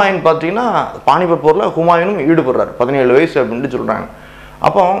 இந்த ஹுமாயூன் பார்த்தீங்கன்னா பானிபட் போரில் ஹுமாயூனும் ஈடுபடுறார். 17 வயசு அப்படின்ட்டு சொல்கிறாங்க.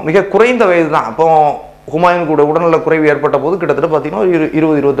 அப்போ மிக குறைந்த வயது தான். அப்போ ஹுமாயூனுக்கு உடல்நல குறைவு ஏற்பட்ட போது கிட்டத்தட்ட பார்த்தீங்கன்னா ஒரு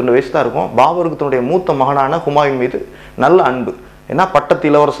 20-22 வயசு தான் இருக்கும். பாபருக்கு தன்னுடைய மூத்த மகனான ஹுமாயூன் மீது நல்ல அன்பு. ஏன்னா பட்டத்து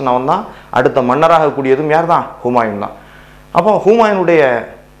இளவரசன் அவன் தான், அடுத்த மன்னராக கூடியதும் யார் தான்? ஹுமாயூன் தான். அப்போ ஹுமாயூனுடைய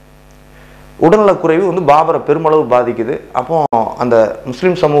உடல்நல குறைவு வந்து பாபரை பெருமளவு பாதிக்குது. அப்போ அந்த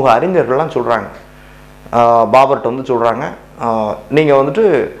முஸ்லீம் சமூக அறிஞர்கள்லாம் சொல்கிறாங்க, பாபர்கிட்ட வந்து சொல்கிறாங்க, நீங்கள் வந்துட்டு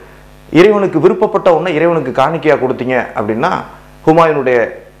இறைவனுக்கு விருப்பப்பட்ட ஒன்றை இறைவனுக்கு காணிக்கையாக கொடுத்தீங்க அப்படின்னா ஹுமாயூனுடைய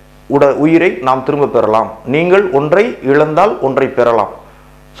உயிரை நாம் திரும்ப பெறலாம். நீங்கள் ஒன்றை இழந்தால் ஒன்றை பெறலாம்.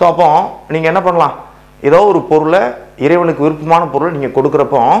 ஸோ அப்போ நீங்கள் என்ன பண்ணலாம், ஏதோ ஒரு பொருளை, இறைவனுக்கு விருப்பமான பொருளை நீங்கள்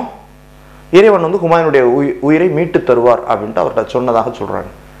கொடுக்குறப்போ இறைவன் வந்து ஹுமாயூனுடைய உயிரை மீட்டு தருவார் அப்படின்ட்டு அவர்கிட்ட சொன்னதாக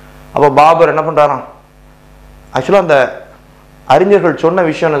சொல்கிறாங்க. அப்போ பாபர் என்ன பண்ணுறாராம், ஆக்சுவலாக அந்த அறிஞர்கள் சொன்ன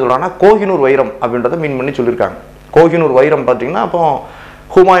விஷயம் என்ன சொல்கிறாங்கன்னா கோஹினூர் வைரம் அப்படின்றத மீன் பண்ணி சொல்லியிருக்காங்க. கோஹினூர் வைரம் பார்த்தீங்கன்னா அப்போ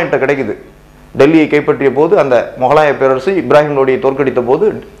ஹுமாயூன்கிட்ட கிடைக்குது. டெல்லியை கைப்பற்றிய போது அந்த முகலாய பேரரசு இப்ராஹிம் லோடியை தோற்கடித்த போது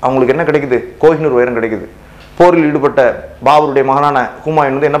அவங்களுக்கு என்ன கிடைக்குது? கோஹினூர் வைரம் கிடைக்குது. போரில் ஈடுபட்ட பாபருடைய மகனான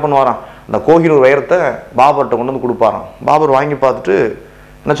ஹுமாயூன் வந்து என்ன பண்ணுவாராம், அந்த கோஹினூர் வைரத்தை பாபர்கிட்ட கொண்டு வந்து கொடுப்பாராம். பாபர் வாங்கி பார்த்துட்டு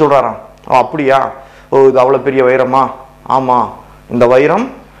என்ன சொல்கிறாராம், அப்படியா, ஓ இது அவ்வளோ பெரிய வைரமா? ஆமாம், இந்த வைரம்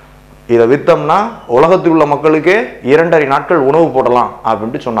இதை விற்றோம்னா உலகத்தில் உள்ள மக்களுக்கே 2.5 நாட்கள் உணவு போடலாம்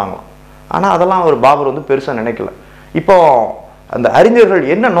அப்படின்ட்டு சொன்னாங்களாம். ஆனால் அதெல்லாம் அவர் பாபர் வந்து பெருசாக நினைக்கல. இப்போ அந்த அறிஞர்கள்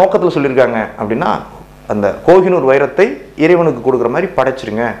என்ன நோக்கத்தில் சொல்லியிருக்காங்க அப்படின்னா, அந்த கோஹினூர் வைரத்தை இறைவனுக்கு கொடுக்குற மாதிரி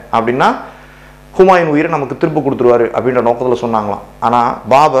படைச்சிருங்க, அப்படின்னா ஹுமாயூன் உயிரை நமக்கு திரும்ப கொடுத்துருவாரு அப்படின்ற நோக்கத்தில் சொன்னாங்களாம். ஆனால்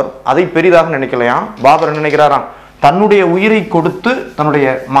பாபர் அதை பெரிதாக நினைக்கலையாம். பாபர் என்ன நினைக்கிறாராம், தன்னுடைய உயிரை கொடுத்து தன்னுடைய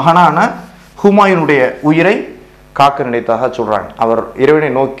மகனான ஹுமாயூனுடைய உயிரை காக்க நினைத்ததாக சொல்கிறாங்க. அவர்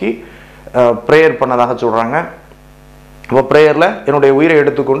இறைவனை நோக்கி ப்ரேயர் பண்ணதாக சொல்கிறாங்க. அப்போ ப்ரேயரில் என்னுடைய உயிரை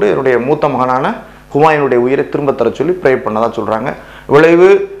எடுத்துக்கொண்டு என்னுடைய மூத்த மகனான ஹுமாயூனுடைய உயிரை திரும்ப தர சொல்லி ப்ரே பண்ணதாக சொல்கிறாங்க. விளைவு,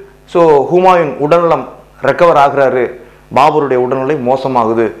 ஸோ ஹுமாயூன் உடல்நலம் ரெக்கவர் ஆகிறாரு, பாபருடைய உடல்நிலை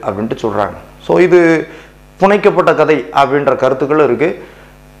மோசமாகுது அப்படின்ட்டு சொல்கிறாங்க. ஸோ இது புனைக்கப்பட்ட கதை அப்படின்ற கருத்துக்கள் இருக்குது.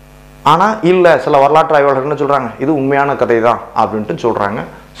 ஆனால் இல்லை, சில வரலாற்று ஆய்வாளர்கள் என்ன சொல்கிறாங்க, இது உண்மையான கதை தான் அப்படின்ட்டு சொல்கிறாங்க.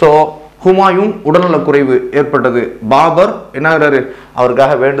 ஸோ ஹுமாயூன் உடல்நலக் குறைவு ஏற்பட்டது. பாபர் என்னாகிறாரு,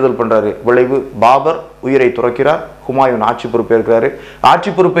 அவருக்காக வேண்டுதல் பண்ணுறாரு. விளைவு, பாபர் உயிரை துறக்கிறார். ஹுமாயூன் ஆட்சி பொறுப்பு ஏற்கிறாரு.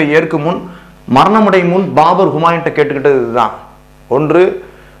 ஆட்சி பொறுப்பை ஏற்கும் முன், மரணமடையும் முன் பாபர் ஹுமாயூன்கிட்ட கேட்டுக்கிட்டது இதுதான். ஒன்று,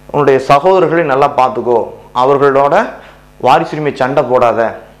 உன்னுடைய சகோதரர்களை நல்லா பார்த்துக்கோ, அவர்களோட வாரிசுரிமை சண்டை போடாத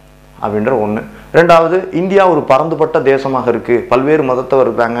அப்படின்ற ஒன்று. ரெண்டாவது, இந்தியா ஒரு பரந்துபட்ட தேசமாக இருக்குது, பல்வேறு மதத்தவர்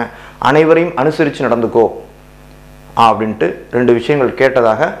இருக்காங்க, அனைவரையும் அனுசரித்து நடந்துக்கோ அப்படின்ட்டு 2 விஷயங்கள்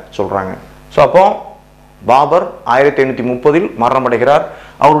கேட்டதாக சொல்கிறாங்க. ஸோ அப்போ பாபர் 1530 மரணமடைகிறார்.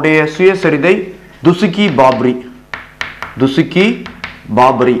 அவருடைய சுயசரிதை துசுக்கி பாப்ரி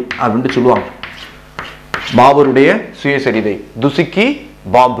அப்படின்ட்டு சொல்லுவாங்க. பாபருடைய சுயசரிதை துசுக்கி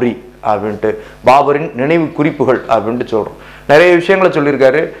பாப்ரி அப்படின்ட்டு, பாபரின் நினைவு குறிப்புகள் அப்படின்ட்டு சொல்கிறோம். நிறைய விஷயங்களை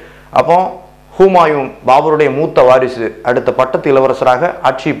சொல்லியிருக்காரு. அப்போ ஹுமாயூன் பாபருடைய மூத்த வாரிசு, அடுத்த பட்டத்து இளவரசராக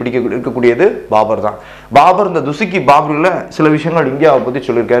ஆட்சியை பிடிக்க இருக்கக்கூடியது பாபர் தான். பாபர் இந்த துசுக்கி பாப்ரியில் சில விஷயங்கள் இந்தியாவை பற்றி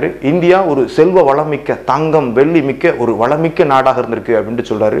சொல்லியிருக்காரு. இந்தியா ஒரு செல்வ வளமிக்க, தங்கம் வெள்ளி மிக்க ஒரு வளமிக்க நாடாக இருந்திருக்கு அப்படின்ட்டு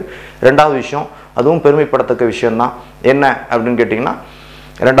சொல்கிறாரு. ரெண்டாவது விஷயம், அதுவும் பெருமைப்படத்தக்க விஷயம்தான். என்ன அப்படின்னு கேட்டிங்கன்னா,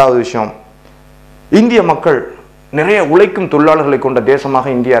 ரெண்டாவது விஷயம், இந்திய மக்கள் நிறைய உழைக்கும் தொழிலாளர்களை கொண்ட தேசமாக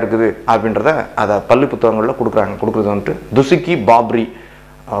இந்தியா இருக்குது அப்படின்றத அதை பள்ளி புத்தகங்களில் கொடுக்குறது வந்துட்டு துசுக்கி பாப்ரி,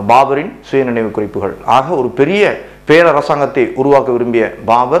 பாபரின் சுயநினைவு குறிப்புகள். ஆக ஒரு பெரிய பேரரசாங்கத்தை உருவாக்க விரும்பிய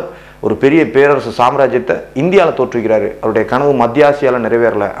பாபர் ஒரு பெரிய பேரரசு சாம்ராஜ்யத்தை இந்தியாவில் தோற்றுவிக்கிறாரு. அவருடைய கனவு மத்திய ஆசியாவில்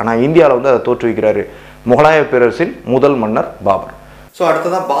நிறைவேறல, ஆனால் இந்தியாவில் வந்து அதை தோற்றுவிக்கிறாரு. முகலாய பேரரசின் முதல் மன்னர் பாபர். ஸோ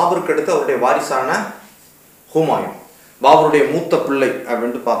அடுத்ததான் பாபருக்கு அடுத்து அவருடைய வாரிசான ஹுமாயூன், பாபருடைய மூத்த பிள்ளை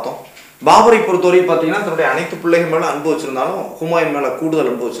அப்படின்ட்டு பார்த்தோம். பாபரை பொறுத்தவரை பார்த்தீங்கன்னா தன்னுடைய அனைத்து பிள்ளைகள் மேலே அன்பு வச்சிருந்தாலும் ஹுமாயூன் மேலே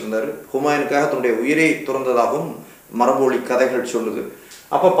கூடுதல் அன்பு வச்சிருந்தாரு. ஹுமாயூனுக்காக தன்னுடைய உயிரை துறந்ததாகவும் மரபொழி கதைகள் சொல்லுது.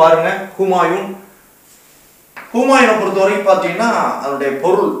 அப்போ பாருங்க, ஹுமாயூனை பொறுத்தவரை பார்த்தீங்கன்னா அதனுடைய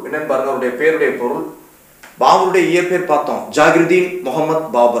பொருள் என்னன்னு பாருங்க. அவருடைய பேருடைய பொருள், பாபருடைய இயற்பெயர் பார்த்தோம், ஜாகிருதீன் முகமது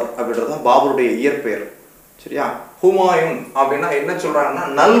பாபர் அப்படின்றது தான் பாபருடைய இயற்பெயர். சரியா? ஹுமாயூன் அப்படின்னா என்ன சொல்றாங்கன்னா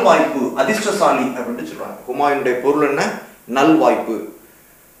நல்வாய்ப்பு, அதிர்ஷ்டசாலி அப்படின்ட்டு சொல்றாங்க. ஹுமாயூனுடைய பொருள் என்ன? நல்வாய்ப்பு,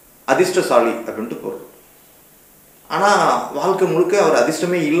 அதிர்ஷ்டசாலி அப்படின்ட்டு பொருள். ஆனால் வாழ்க்கை முழுக்க அவர்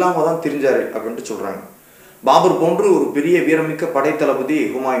அதிர்ஷ்டமே இல்லாமல் தான் தெரிஞ்சாரு அப்படின்ட்டு சொல்கிறாங்க. பாபர் போன்று ஒரு பெரிய வீரமிக்க படைத்தளபதி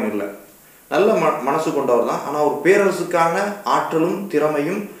ஹுமாயூன் இல்லை. நல்ல மனசு கொண்டவர் தான். ஆனால் ஒரு பேரரசுக்கான ஆற்றலும்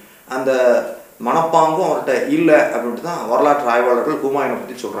திறமையும் அந்த மனப்பாங்கும் அவர்கிட்ட இல்லை அப்படின்ட்டு தான் வரலாற்று ஆய்வாளர்கள் ஹுமாயூனை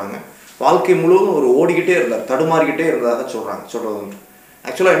பற்றி சொல்கிறாங்க. வாழ்க்கை முழுவதும் ஒரு ஓடிக்கிட்டே இருந்தார், தடுமாறிக்கிட்டே இருந்ததாக சொல்கிறது வந்து.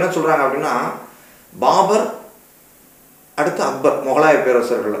 ஆக்சுவலாக என்ன சொல்கிறாங்க அப்படின்னா, பாபர் அடுத்து அக்பர் முகலாய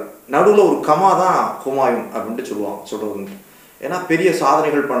பேரரசர்களில் நடுவில் ஒரு கமா தான் ஹுமாயூன் அப்படின்ட்டு சொல்கிறது வந்து. ஏன்னா பெரிய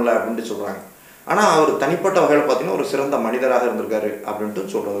சாதனைகள் பண்ணல அப்படின்ட்டு சொல்கிறாங்க. ஆனால் அவர் தனிப்பட்ட வகையில் பார்த்தீங்கன்னா ஒரு சிறந்த மனிதராக இருந்திருக்காரு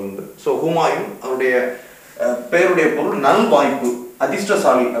அப்படின்ட்டு சொல்றது உண்டு. ஸோ ஹுமாயூன் அவருடைய பெயருடைய பொருள் நல்வாய்ப்பு,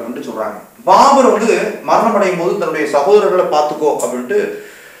 அதிர்ஷ்டசாலி அப்படின்ட்டு சொல்றாங்க. பாபர் வந்து மரணம் அடையும் போது தன்னுடைய சகோதரர்களை பார்த்துக்கோ அப்படின்ட்டு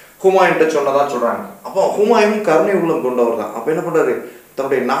ஹுமாயூன்கிட்ட சொன்னதா சொல்றாங்க. அப்போ ஹுமாயூன் கருணை உள்ளம் கொண்டவர் தான். அப்போ என்ன பண்றாரு,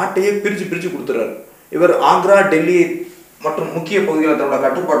 தன்னுடைய நாட்டையே பிரிச்சு கொடுத்துறாரு. இவர் ஆக்ரா, டெல்லி மற்றும் முக்கிய பகுதிகளை தன்னோட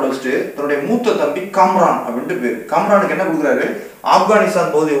கட்டுப்பாட்டில் வச்சுட்டு தன்னுடைய மூத்த தம்பி காம்ரான் அப்படின்ட்டு பேர், காம்ரானுக்கு என்ன கொடுக்குறாரு,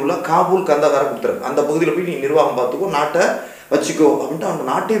 ஆப்கானிஸ்தான் பகுதியில் உள்ள காபூல், கந்தகாரை கொடுத்துறாரு. அந்த பகுதியில் போய் நீ நிர்வாகம் பார்த்துக்கோ, நாட்டை வச்சுக்கோ அப்படின்ட்டு அந்த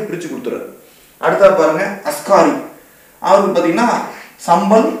நாட்டையே பிரிச்சு கொடுத்துறாரு. அடுத்தா பாருங்க அஸ்காரி, அவருக்கு பார்த்தீங்கன்னா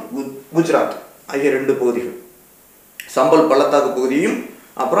சம்பல், குஜராத் ஆகிய 2 பகுதிகள், சம்பல் பள்ளத்தாக்கு பகுதியும்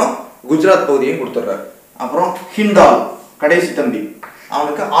அப்புறம் குஜராத் பகுதியும் கொடுத்துட்றாரு. அப்புறம் ஹிண்டால் கடைசி தம்பி,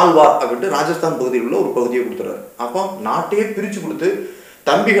 அவனுக்கு ஆழ்வார் அப்படின்ட்டு ராஜஸ்தான் பகுதியில் உள்ள ஒரு பகுதியை கொடுத்துறாரு. அப்போ நாட்டையே பிரித்து கொடுத்து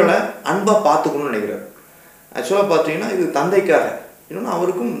தம்பிகளை அன்பாக பார்த்துக்கணும்னு நினைக்கிறார். ஆக்சுவலாக பார்த்தீங்கன்னா இது தந்தைக்காக, இன்னொன்று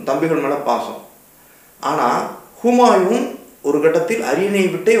அவருக்கும் தம்பிகள் மேலே பாசம். ஆனால் ஹுமாயூன் ஒரு கட்டத்தில் அரியணை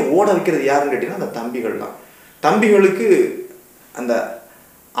விட்டே ஓட வைக்கிறது யாருன்னு கேட்டிங்கன்னா அந்த தம்பிகள் தான். தம்பிகளுக்கு அந்த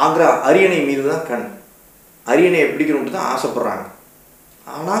ஆக்ரா அரியணை மீது தான் கண், அரியணையை பிடிக்கணும்ட்டு தான் ஆசைப்படுறாங்க.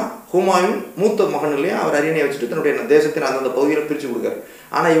 ஆனால் ஹுமாயூன் மூத்த மகன் இல்லையா, அவர் அரியணையை வச்சுட்டு தன்னுடைய தேசத்தின் அந்தந்த பகுதியில் பிரித்து கொடுக்காரு.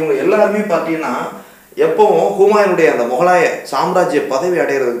 ஆனால் இவங்க எல்லாருமே பார்த்தீங்கன்னா எப்பவும் ஹுமாயூனுடைய அந்த முகலாய சாம்ராஜ்ய பதவி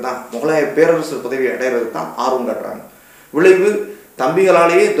அடைகிறதுக்கு தான், முகலாய பேரரசர் பதவி அடைகிறதுக்கு தான் ஆர்வம் காட்டுறாங்க. விளைவு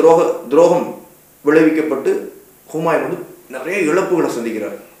தம்பிகளாலேயே துரோகம் விளைவிக்கப்பட்டு ஹுமாயூன் வந்து நிறைய இழப்புகளை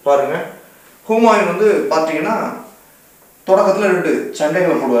சந்திக்கிறார். பாருங்க, ஹுமாயூன் வந்து பார்த்தீங்கன்னா தொடக்கத்தில் 2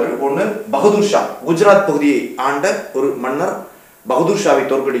 சண்டைகளை போடுவார். ஒன்று பகதூர் ஷா, குஜராத் பகுதியை ஆண்ட ஒரு மன்னர் பகதூர் ஷாவை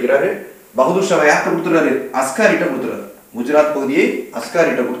தோற்கடிக்கிறாரு. பகதூர் ஷாவை யார்கிட்ட கொடுத்துறாரு, அஸ்காரிட்ட கொடுத்துறாரு. குஜராத் பகுதியை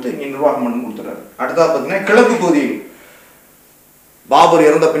அஸ்காரிட்ட கொடுத்து இங்கே நிர்வாகம் பண்ணி கொடுத்துறாரு. அடுத்தது பார்த்தீங்கன்னா கிழக்கு பகுதியில் பாபர்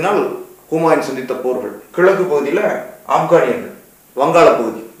இறந்த பின்னால் ஹுமாயூன் சந்தித்த போர்கள். கிழக்கு பகுதியில் ஆப்கானியர்கள், வங்காள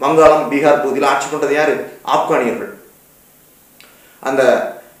பகுதி, வங்காளம் பீகார் பகுதியில் ஆட்சி பண்றது யாரு, ஆப்கானியர்கள். அந்த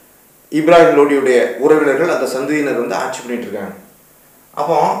இப்ராஹிம் லோடியுடைய உறவினர்கள், அந்த சந்ததியினர் வந்து ஆட்சி பண்ணிட்டு இருக்காங்க.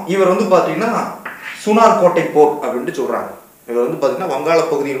 அப்போ இவர் வந்து பார்த்தீங்கன்னா சுனார் கோட்டை போர் அப்படின்ட்டு சொல்றாங்க. இவர் வந்து பார்த்தீங்கன்னா வங்காள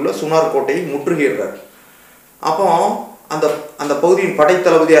பகுதியில் உள்ள சுனார் கோட்டையை முற்றுகையிடுறார். அப்போ அந்த அந்த பகுதியின்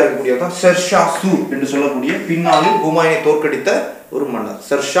படைத்தளபதியாக இருக்கக்கூடியவர் தான் ஷெர்ஷா சூர் என்று சொல்லக்கூடிய பின்னாளில் ஹுமாயூனை தோற்கடித்த ஒரு மன்னர்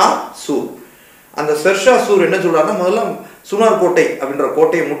ஷெர்ஷா சூர். அந்த ஷெர்ஷா சூர் என்ன சொல்றாருன்னா, முதல்ல சுனார் கோட்டை அப்படின்ற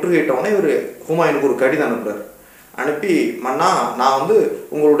கோட்டையை முற்றுகையிட்டவொடனே இவர் ஹுமாயூனுக்கு ஒரு கடிதம் அனுப்புறாரு. அனுப்பி, மன்னா நான் வந்து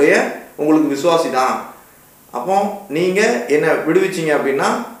உங்களுக்கு விசுவாசி தான், அப்போ நீங்கள் என்னை விடுவிச்சிங்க அப்படின்னா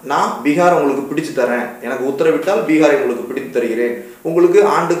நான் பீகாரை உங்களுக்கு பிடிச்சு தரேன், எனக்கு உத்தரவிட்டால் பீகாரை உங்களுக்கு பிடித்து தருகிறேன், உங்களுக்கு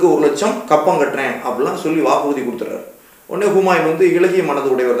ஆண்டுக்கு 1 லட்சம் கப்பம் கட்டுறேன் அப்படிலாம் சொல்லி வாக்குறுதி கொடுத்துறாரு. உடனே ஹுமாயூன் வந்து இலகிய மனது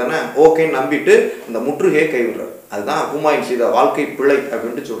உடையவர் தானே, ஓகேன்னு நம்பிட்டு அந்த முற்றுகையை கைவிடுறாரு. அதுதான் ஹுமாயூன் செய்த வாழ்க்கை பிழை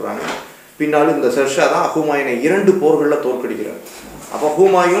அப்படின்ட்டு சொல்கிறாங்க. பின்னாலும் இந்த ஷெர்ஷா தான் ஹுமாயூனை 2 போர்களில் தோற்கடிக்கிறார். அப்போ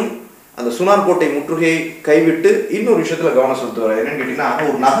ஹுமாயூன் அந்த சுனார் கோட்டை முற்றுகையை கைவிட்டு இன்னொரு விஷயத்தில் கவனம் செலுத்துவார். என்னன்னு கேட்டிங்கன்னா,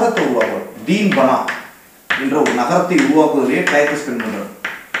 ஒரு நகரத்தை உருவாக்குவார். தீன் பனா என்ற ஒரு நகரத்தை உருவாக்குவதிலேயே டயத்தை ஸ்பெண்ட் பண்றார்.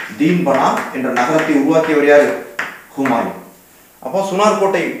 தீன் பனா என்ற நகரத்தை உருவாக்கியவர் யாரு, ஹுமாயூன். அப்போ சுனார்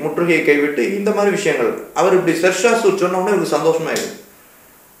கோட்டை முற்றுகையை கைவிட்டு இந்த மாதிரி விஷயங்கள் அவர் இப்படி ஷெர்ஷா சூர் சொன்ன உடனே இவருக்கு சந்தோஷமா இருக்கு.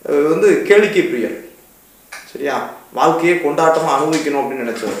 வந்து கேளிக்கை பிரியர், சரியா, வாழ்க்கையை கொண்டாட்டமாக அனுபவிக்கணும் அப்படின்னு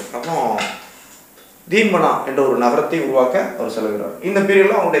நினைச்சவர். அப்போ தீன்பனா என்ற ஒரு நகரத்தை உருவாக்க அவர் செலவிடுறார். இந்த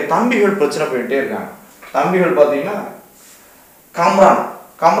பீரியட்ல அவங்களுடைய தம்பிகள் பிரச்சனை போயிட்டே இருக்காங்க. தம்பிகள் பார்த்தீங்கன்னா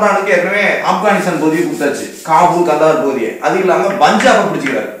காம்ரானுக்கு ஏற்கனவே ஆப்கானிஸ்தான் பகுதியை கொடுத்தாச்சு, காபூல், கந்தார் பகுதியை. அது இல்லாமல் பஞ்சாபை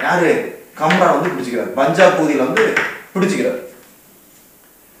பிடிச்சிக்கிறார். யாரு, காம்ரான் வந்து பிடிச்சிக்கிறார், பஞ்சாப் பகுதியில் வந்து பிடிச்சிக்கிறார்.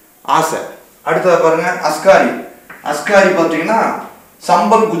 ஆசை. அடுத்தது பாருங்க அஸ்காரி பார்த்தீங்கன்னா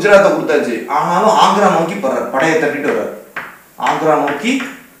சம்பல், குஜராத்தை கொடுத்தாச்சு, ஆனாலும் ஆக்ரா நோக்கி படையை திரட்டிட்டு வர்றார். ஆக்ரா நோக்கி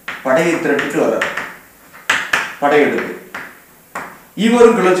படையை திரட்டிட்டு வர்றார், படையெடுப்பு.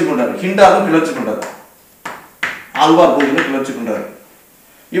 இவரும் கிளர்ச்சி கொண்டார், ஹிண்டாலும் கிளர்ச்சி கொண்டார், ஆழ்வார் பகுதியில் கிளர்ச்சி கொண்டார்.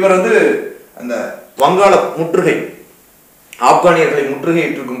 இவர் வந்து அந்த வங்காள முற்றுகை, ஆப்கானியர்களை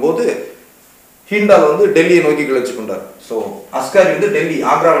முற்றுகையிட்டு இருக்கும் போது ஹிண்டால் வந்து டெல்லியை நோக்கி கிளர்ச்சி கொண்டார். ஸோ அஸ்காரி வந்து டெல்லி,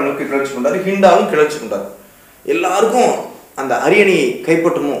 ஆக்ராவை நோக்கி கிளர்ச்சி கொண்டார், ஹிண்டாலும் கிளர்ச்சி கொண்டார். எல்லாருக்கும் அந்த அரியணையை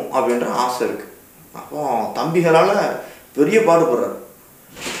கைப்பற்றணும் அப்படின்ற ஆசை இருக்கு. அப்போ தம்பிகளால் பெரிய பாடுபடுறார்.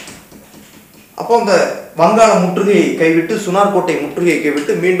 அப்போ அந்த வங்காள முற்றுகையை கைவிட்டு, சுனார் கோட்டை முற்றுகையை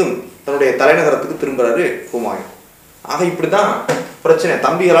கைவிட்டு மீண்டும் தன்னுடைய தலைநகரத்துக்கு திரும்புறாரு ஹுமாயூன். ஆக இப்படிதான் பிரச்சனை,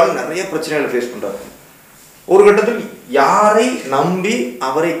 தம்பிகளால் நிறைய பிரச்சனைகளை ஃபேஸ் பண்றாரு. ஒரு கட்டத்தில் யாரை நம்பி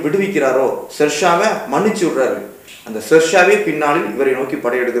அவரை விடுவிக்கிறாரோ, ஷெர்ஷாவை மன்னிச்சு விடுறாரு. அந்த ஷெர்ஷாவே பின்னாளில் இவரை நோக்கி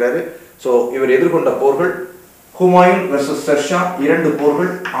படையெடுக்கிறாரு. ஸோ இவர் எதிர்கொண்ட போர்கள் ஹுமாயூன் வெர்சஸ் ஷெர்ஷா 2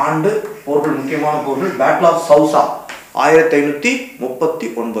 போர்கள், போர்கள், முக்கியமான போர்கள். Battle of Chausa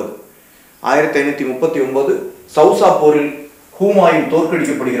 1539. 1539 சௌசா போரில் ஹுமாயூன்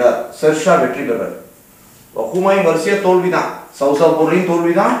தோற்கடிக்கப்படுகிறார், ஷெர்ஷா வெற்றி பெறார். ஹுமாயூன் வரிசையா தோல்விதான், சௌசா போர்லையும்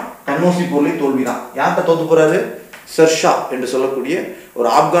தோல்விதான், கன்னோசி போர்லையும் தோல்விதான். யார்கிட்ட தோத்து போறாரு? ஷெர்ஷா என்று சொல்லக்கூடிய ஒரு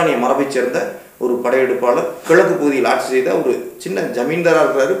ஆப்கானிய மரபை சேர்ந்த ஒரு படையெடுப்பாளர், கிழக்கு பகுதியில் ஆட்சி செய்த ஒரு சின்ன ஜமீன்தாராக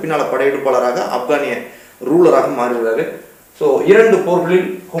இருக்கிறாரு, பின்னால படையெடுப்பாளராக ஆப்கானிய ரூலராக மாறுகிறாரு. ஸோ 2 போர்களில்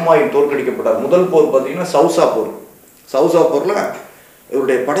ஹுமாயூன் தோற்கடிக்கப்பட்டார். முதல் போர் பார்த்தீங்கன்னா சௌசா போர். சௌசா போரில்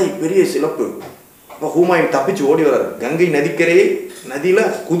இவருடைய படை பெரிய சிறப்பு. அப்போ ஹுமாயூன் தப்பிச்சு ஓடி வர்றாரு. கங்கை நதிக்கரையே நதியில்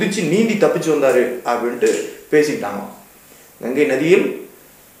குதிச்சு நீந்தி தப்பிச்சு வந்தார் அப்படின்ட்டு பேசிக்கிட்டாங்க. கங்கை நதியில்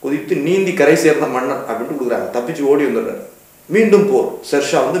குதித்து நீந்தி கரை சேர்ந்த மன்னர் அப்படின்ட்டு கொடுக்குறாங்க. தப்பிச்சு ஓடி வந்துடுறாரு. மீண்டும் போர்.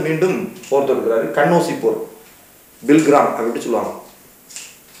 ஷெர்ஷா மீண்டும் போர் தொடுக்கிறாரு. கன்னோசி போர், பில்கிராம் அப்படின்ட்டு சொல்லுவாங்க.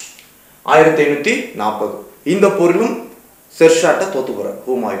 1540 இந்த போரிலும் ஷெர்ஷாட்ட தோத்து போறார்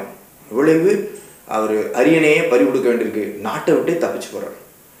ஹுமாயூன். விளைவு அவர் அரியணையே பறி கொடுக்க வேண்டியிருக்கு. நாட்டை விட்டே தப்பிச்சு போறார்.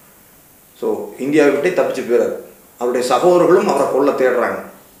 ஸோ இந்தியாவை விட்டே தப்பிச்சு போயிறார். அவருடைய சகோதரர்களும் அவரை கொல்ல தேடுறாங்க.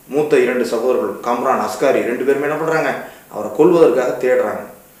 மூத்த 2 சகோதரர்கள் கம்ரான், அஸ்காரி 2 பேருமே என்ன பண்ணுறாங்க? அவரை கொல்வதற்காக தேடுறாங்க.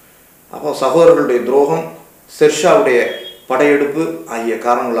 அப்போ சகோதரர்களுடைய துரோகம், ஷெர்ஷாவுடைய படையெடுப்பு ஆகிய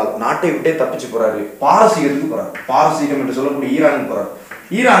காரணங்களால் நாட்டை விட்டே தப்பிச்சு போறாரு. பாரசீகத்துக்கு போறாரு. பாரசீகம் என்று சொல்லக்கூடிய ஈரானுக்கு போறாரு.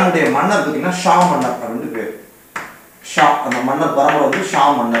 ஈரானுடைய மன்னர் பார்த்தீங்கன்னா ஷா மன்னர் அப்படின்னு பேர். ஷா, அந்த மன்னர் பரம்பரை ஷா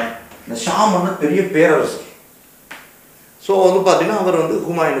மன்னர். இந்த ஷா மன்னர் பெரிய பேரரசு. ஸோ பார்த்தீங்கன்னா அவர்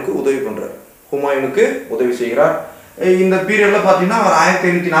ஹுமாயூனுக்கு உதவி பண்றாரு. ஹுமாயூனுக்கு உதவி செய்கிறார். இந்த பீரியட்ல பார்த்தீங்கன்னா அவர்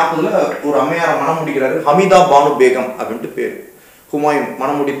 1540 ஒரு அம்மையாரை மனம் முடிக்கிறாரு. ஹமீதா பானு பேகம் அப்படின்ட்டு பேர். ஹுமாயூன்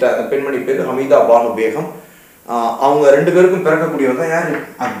மனம் முடித்த அந்த பெண்மணி பேர் ஹமீதா பானு பேகம். அவங்க 2 பேருக்கும் பிறக்கக்கூடியவர் தான் யாரு?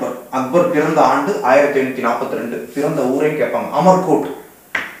 அக்பர். அக்பர் பிறந்த ஆண்டு 1542. பிறந்த ஊரையும் கேட்பாங்க. அமர்கோட்.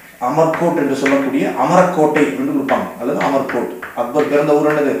 அமர்கோட் என்று சொல்லக்கூடிய அமரக்கோட்டை என்று கொடுப்பாங்க, அல்லது அமர்கோட். அக்பர் பிறந்த ஊர்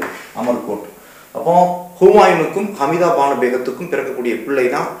என்னது? அமர்கோட். அப்போ ஹுமாயூனுக்கும் ஹமீதா பானு பேகத்துக்கும் பிறக்கக்கூடிய பிள்ளை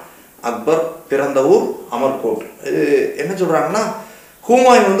தான் அக்பர். பிறந்த ஊர் அமர்கோட். இது என்ன சொல்றாங்கன்னா,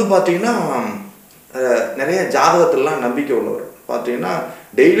 ஹுமாயூன் பார்த்தீங்கன்னா நிறைய ஜாதகத்திலாம் நம்பிக்கை உள்ளவர். பார்த்தீங்கன்னா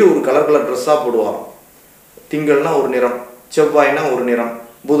டெய்லி ஒரு கலர் கலர் ட்ரெஸ்ஸாக போடுவார். திங்கள்னா ஒரு நிறம், செவ்வாய்னா ஒரு நிறம்,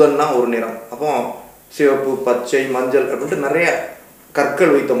 புதன்னா ஒரு நிறம். அப்போ சிவப்பு, பச்சை, மஞ்சள் அப்படின்ட்டு நிறைய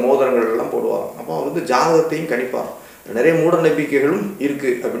கற்கள் வைத்த மோதிரங்கள் எல்லாம் போடுவார். அப்போ ஜாதகத்தையும் கணிப்பார். நிறைய மூட நம்பிக்கைகளும்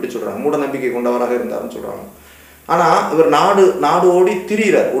இருக்குது அப்படின்ட்டு சொல்கிறாங்க. மூட நம்பிக்கை கொண்டவராக இருந்தாருன்னு சொல்கிறாங்க. ஆனால் இவர் நாடு ஓடி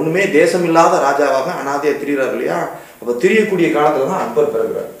திரியிறார். ஒன்றுமே தேசம் இல்லாத ராஜாவாக அனாதையாக திரியிறார் இல்லையா? அப்போ திரியக்கூடிய காலத்தில் தான் அக்பர்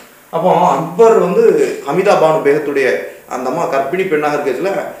பிறகுறார். அப்போ அக்பர் ஹமீதா பானு பேகத்துடைய அந்த அம்மா கர்ப்பிணி பெண்ணாக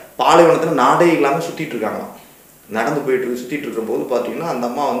இருக்கிறதுல பாலைவனத்தில் நாடே இல்லாமல் சுற்றிட்டு இருக்காங்க. நடந்து போயிட்டு சுற்றிட்டு இருக்கும்போது பார்த்தீங்கன்னா அந்த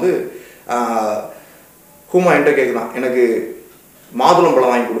அம்மா ஹுமாயூன்ட்ட கேட்குதான், எனக்கு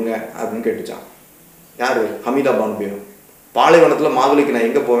மாதுளம்பழம் வாங்கி கொடுங்க அப்படின்னு கேட்டுச்சான். யார்? ஹமீதா பானு பேகம். பாலைவனத்தில் மாதுளைக்கு நான்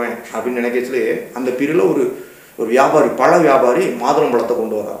எங்கே போவேன் அப்படின்னு நினைக்கச்சுலேயே அந்த பீரியடில் ஒரு வியாபாரி, பழ வியாபாரி மாதுளம்பழத்தை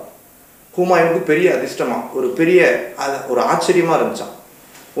கொண்டு வரார். ஹுமாயூனுக்கு பெரிய அதிர்ஷ்டமாக, ஒரு பெரிய ஒரு ஆச்சரியமாக இருந்துச்சான்.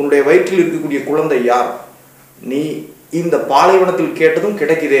 உன்னுடைய வயிற்றில் இருக்கக்கூடிய குழந்தை யார்? நீ இந்த பாலைவனத்தில் கேட்டதும்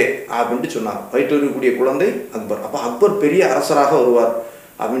கிடைக்குதே அப்படின்ட்டு சொன்னார். வயிற்றில் இருக்கக்கூடிய குழந்தை அக்பர். அப்போ அக்பர் பெரிய அரசராக வருவார்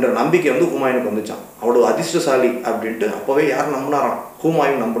அப்படின்ற நம்பிக்கை ஹுமாயூனுக்கு வந்துச்சான். அவ்வளோ அதிர்ஷ்டசாலி அப்படின்ட்டு அப்போவே யார் நம்பினாராம்?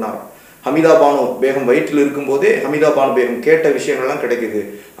 ஹுமாயூன் நம்பினாராம். ஹமீதா பானு பேகம் வயிற்றில் இருக்கும்போதே ஹமீதா பானு பேகம் கேட்ட விஷயங்கள்லாம் கிடைக்குது.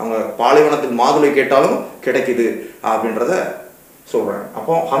 அவங்க பாலைவனத்தில் மாதுளை கேட்டாலும் கிடைக்குது அப்படின்றத சொல்கிறாங்க.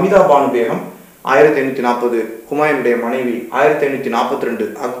 அப்போ ஹமீதா பானு பேகம் 1540, ஹுமாயூனுடைய மனைவி 1542.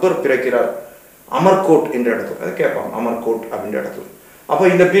 அக்பர் பிறக்கிறார் அமர்கோட் என்ற இடத்துல. அதை கேட்பாங்க, அமர்கோட் அப்படின்ற இடத்துல. அப்போ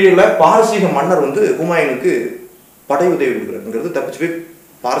இந்த பீரியடில் பாரசீக மன்னர் ஹுமாயூனுக்கு படை உதவி கொடுக்குறாருங்கிறது தப்பிச்சு போய்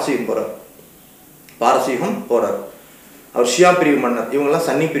பாரசீகம் போகிறார். அவர் ஷியா பிரிவு மன்னர். இவங்கெல்லாம்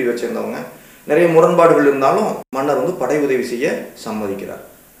சன்னி பிரிவை சேர்ந்தவங்க. நிறைய முரண்பாடுகள் இருந்தாலும் மன்னர் படை உதவி செய்ய சம்மதிக்கிறார்.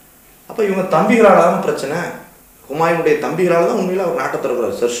 அப்போ இவங்க தம்பிகளால் தான் பிரச்சனை. ஹுமாயூனுடைய தம்பிகளால் தான் உண்மையில் அவர் நாட்டை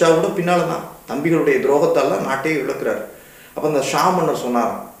திறக்கிறார். ஷெர்ஷாவோட பின்னால் தான் தம்பிகளுடைய துரோகத்தால் தான் நாட்டையே இழக்கிறார். அப்போ அந்த ஷா மன்னர்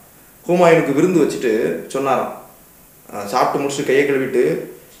சொன்னாராம், ஹுமாயூனுக்கு விருந்து வச்சுட்டு சொன்னாராம், சாப்பிட்டு முடிச்சுட்டு கையை கழுவிட்டு,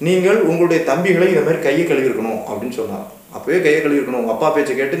 நீங்கள் உங்களுடைய தம்பிகளை இந்த மாதிரி கையை கழுவிருக்கணும் அப்படின்னு சொன்னார். அப்போவே கையை கழுவிருக்கணும். உங்கள் அப்பா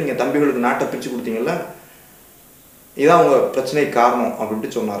பேச்சை கேட்டு நீங்கள் தம்பிகளுக்கு நாட்டை பிரித்து கொடுத்தீங்கல்ல, இதான் உங்கள் பிரச்சனை காரணம்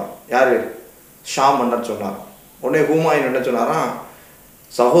அப்படின்ட்டு சொன்னாராம். யார்? ஷா மன்னர் சொன்னார். உடனே ஹுமாயூன் என்ன சொன்னாராம்,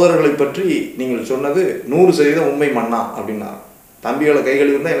 சகோதரர்களை பற்றி நீங்கள் சொன்னது 100% உண்மை மன்னா அப்படின்னார். தம்பிகளை கை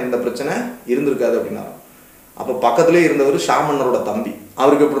கழுவிருந்தால் எனக்கு இந்த பிரச்சனை இருந்திருக்காது அப்படின்னாராம். அப்போ பக்கத்திலே இருந்தவர் ஷா மன்னரோட தம்பி.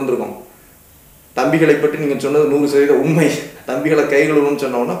 அவருக்கு எப்படி இருந்திருக்கும்? தம்பிகளை பற்றி நீங்கள் சொன்னது 100% உண்மை, தம்பிகளை கை கழுவணும்னு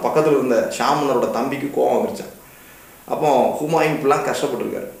சொன்னோன்னா பக்கத்தில் இருந்த ஷா மன்னரோட தம்பிக்கு கோபம் வந்துருச்சான். அப்போ ஹுமாயூன் இப்படிலாம்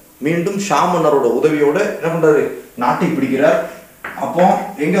கஷ்டப்பட்டுருக்காரு. மீண்டும் ஷா மன்னரோட உதவியோட என்ன பண்றாரு? நாட்டை பிடிக்கிறார். அப்போ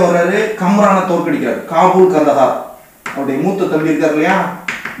எங்க வர்றாரு? கம்ரானை தோற்கடிக்கிறார். காபூல், கந்தஹார். அவருடைய மூத்த தம்பி இருக்கார் இல்லையா,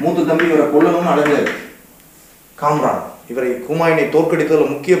 மூத்த தம்பி இவரை கொல்லணும்னு அழைக்கிறார். கம்ரான் இவரை ஹுமாயூனை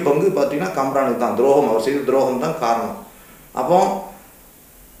தோற்கடித்ததில் முக்கிய பங்கு பார்த்தீங்கன்னா கம்ரானுக்கு தான். துரோகம், அவர் செய்த துரோகம் தான் காரணம். அப்போ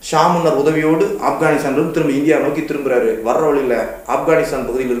ஷா மன்னர் உதவியோடு ஆப்கானிஸ்தானிலிருந்து திரும்ப இந்தியா நோக்கி திரும்புகிறாரு. வர்ற வழியில் ஆப்கானிஸ்தான்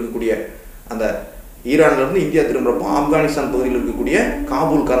பகுதியில் இருக்கக்கூடிய அந்த ஈரான்லேருந்து இந்தியா திரும்புகிறப்போ ஆப்கானிஸ்தான் பகுதியில் இருக்கக்கூடிய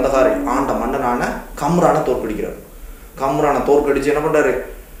காபூல் கந்தகாரை ஆண்ட மன்னனான கம்ரானை தோற்கடிக்கிறார். கம்ரானை தோற்கடித்து என்ன பண்ணுறாரு?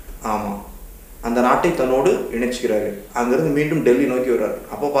 ஆமாம், அந்த நாட்டை தன்னோடு இணைச்சிக்கிறாரு. அங்கேருந்து மீண்டும் டெல்லி நோக்கி வர்றாரு.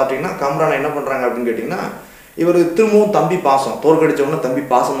 அப்போ பார்த்தீங்கன்னா கம்ரானை என்ன பண்ணுறாங்க அப்படின்னு கேட்டிங்கன்னா, இவர் திரும்பவும் தம்பி பாசம், தோற்கடிச்சவொன்னே தம்பி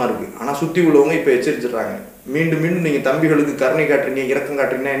பாசமாக இருக்குது. ஆனால் சுற்றி உள்ளவங்க இப்போ எச்சரிச்சிடுறாங்க, மீண்டும் மீண்டும் நீங்கள் தம்பிகளுக்கு கருணை காட்டுறீங்க, இறக்கம்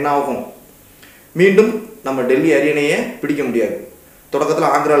காட்டுறீங்கன்னா என்ன ஆகும்? மீண்டும் நம்ம டெல்லி அரியணையே பிடிக்க முடியாது.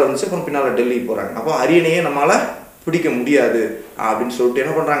 தொடக்கத்தில் ஆக்ராவில் வந்துச்சு, அப்புறம் பின்னால் டெல்லிக்கு போகிறாங்க. அப்போ அரியணையே நம்மளால் பிடிக்க முடியாது அப்படின்னு சொல்லிட்டு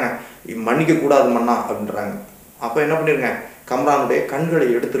என்ன பண்ணுறாங்க? மன்னிக்க கூடாது மன்னா அப்படின்றாங்க. அப்போ என்ன பண்ணிடுங்க? கம்ரானுடைய கண்களை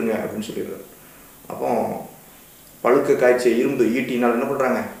எடுத்துருங்க அப்படின்னு சொல்லிடுறாரு. அப்போ பழுக்க காய்ச்சிய இரும்பு ஈட்டினால் என்ன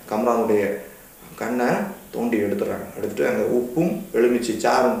பண்ணுறாங்க? கம்ரானுடைய கண்ணை தோண்டி எடுத்துடுறாங்க. எடுத்துகிட்டு அங்கே உப்பும் எலுமிச்சை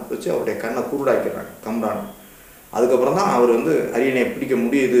சாரும் வச்சு அவருடைய கண்ணை குருடாக்கிறாங்க கம்ரான். அதுக்கப்புறம் தான் அவர் வந்து அரியணையை பிடிக்க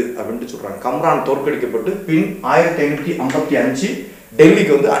முடியுது அப்படின்ட்டு சொல்கிறாங்க. கம்ரான் தோற்கடிக்கப்பட்டு பின் 1555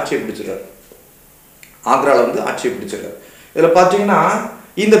 டெல்லிக்கு வந்து ஆட்சியை பிடிச்சிடுறாரு. ஆக்ராவில் வந்து ஆட்சியை பிடிச்சிடுறாரு. இதில் பார்த்தீங்கன்னா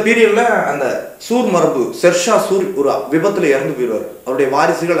இந்த பீரியடில் அந்த சூர் மரபு ஷெர்ஷா சூர் ஒரு விபத்தில் இறந்து போயிடுவார். அவருடைய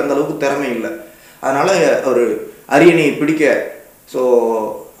வாரிசுகள் அந்த அளவுக்கு திறமை இல்லை. அதனால் அவர் அரியணையை பிடிக்க ஸோ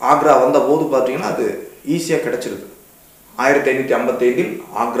ஆக்ரா வந்த போது பார்த்தீங்கன்னா அது ஈஸியாக கிடச்சிருது. 1555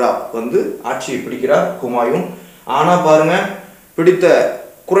 ஆக்ரா வந்து ஆட்சியை பிடிக்கிறார் ஹுமாயூன். ஆனால் பாருங்கள், பிடித்த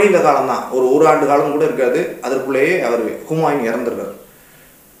குறைந்த காலம்தான், ஒரு ஆண்டு காலம் கூட இருக்காது, அதற்குள்ளேயே அவர் ஹுமாயூன் இறந்துடுறார்.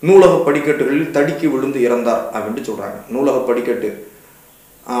 நூலக படிக்கட்டுகளில் தடுக்கி விழுந்து இறந்தார் அப்படின்ட்டு சொல்கிறாங்க. நூலக படிக்கட்டு,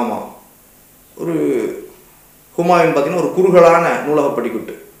 ஆமாம், ஒரு ஹுமாயூன் பார்த்தீங்கன்னா ஒரு குறுகலான நூலக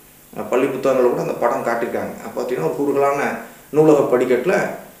படிக்கட்டு. பள்ளி புத்தகங்களில் கூட அந்த படம் காட்டியிருக்காங்க. பார்த்தீங்கன்னா ஒரு குறுகலான நூலக படிக்கட்டில்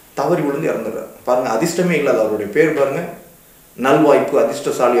தவறி விழுந்து இறந்துடுறார். பாருங்கள், அதிர்ஷ்டமே இல்லாத அவருடைய பேர் பாருங்கள், நல்வாய்ப்பு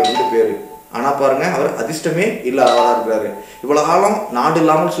அதிர்ஷ்டசாலி அப்படின்ட்டு பேர். ஆனால் பாருங்கள், அவர் அதிர்ஷ்டமே இல்லாதவராக இருக்கிறாரு. இவ்வளோ காலம் நாடு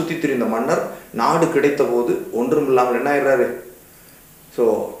இல்லாமல் சுற்றி திரிந்த மன்னர் நாடு கிடைத்த போது ஒன்றும் இல்லாமல் என்ன ஆயிடுறாரு? ஸோ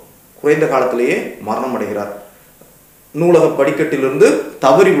குறைந்த காலத்திலேயே மரணம் அடைகிறார். நூலக படிக்கட்டிலிருந்து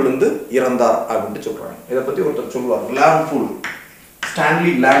தவறி விழுந்து இறந்தார் அப்படின்ட்டு சொல்கிறாங்க. இதை பற்றி ஒருத்தர் சொல்லுவார், லேண்ட்ஃபுல்,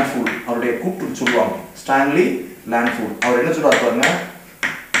 ஸ்டான்லி லேண்ட்ஃபுல், அவருடைய கூப்பிட்டு சொல்லுவாங்க. ஸ்டான்லி லேண்ட்ஃபுல் அவர் என்ன சொல்றாரு பாருங்க,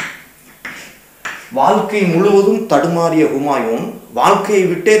 வாழ்க்கை முழுவதும் தடுமாறிய ஹுமாயூன் வாழ்க்கையை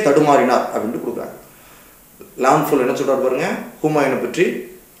விட்டே தடுமாறினார் அப்படின்ட்டு கொடுக்குறாங்க. லேண்ட்ஃபுல் என்ன சொல்றாரு பாருங்க, ஹுமாயூனை பற்றி,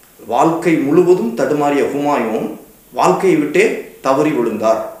 வாழ்க்கை முழுவதும் தடுமாறிய ஹுமாயூன் வாழ்க்கையை விட்டே தவறி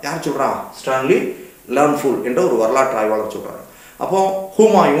விழுந்தார். யார் சொல்றா? ஸ்டான்லி லேண்ட்ஃபுல் என்ற ஒரு வரலாற்று ஆய்வாளர் சொல்றாங்க. அப்போ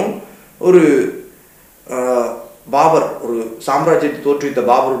ஹுமாயூன் ஒரு பாபர், ஒரு சாம்ராஜ்யத்தை தோற்றுவித்த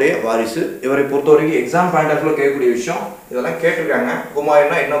பாபருடைய வாரிசு. இவரை பொறுத்த வரைக்கும் எக்ஸாம் பாயிண்ட் ஆஃப் வியூ கேட்கக்கூடிய விஷயம் இதெல்லாம் கேட்டிருக்காங்க.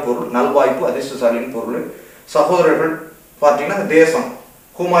 ஹுமாயூன்னா என்ன பொருள்? நல்வாய்ப்பு அதிர்ஷ்டசாலின்னு பொருள். சகோதரர்கள் பார்த்தீங்கன்னா தேசம்,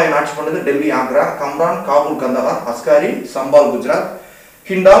 ஹுமாயூன் ஆட்சி பண்ணது டெல்லி, ஆக்ரா, கம்ரான், காபூல், கந்தகார், அஸ்காரி, சம்பால், குஜராத்,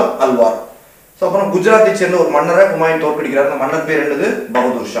 ஹிண்டால், அல்வார். ஸோ அப்புறம் குஜராத்தை சேர்ந்த ஒரு மன்னரை ஹுமாயூன் தோற்கடிக்கிறார். அந்த மன்னர் பேர் என்னது?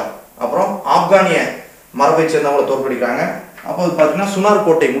 பகதூர் ஷா. அப்புறம் ஆப்கானிய மரபை சேர்ந்தவங்களை தோற்கடிக்கிறாங்க. அப்போது பார்த்தீங்கன்னா சுனார்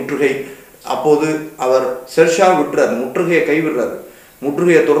கோட்டை முற்றுகை. அப்போது அவர் ஷெர்ஷா விட்டுறாரு, முற்றுகையை கைவிடுறாரு.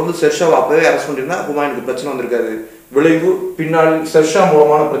 முற்றுகையை தொடர்ந்து ஷெர்ஷாவை அப்பவே அரெஸ்ட் பண்ணிருந்தா ஹுமாயூனுக்கு பிரச்சனை வந்திருக்காரு. விளைவு பின்னால் ஷெர்ஷா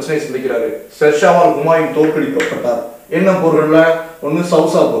மூலமான பிரச்சனையை சந்திக்கிறாரு. ஷெர்ஷாவால் ஹுமாயூன் தோற்கடிக்கப்பட்டார். என்ன போர்கள்ல? ஒன்று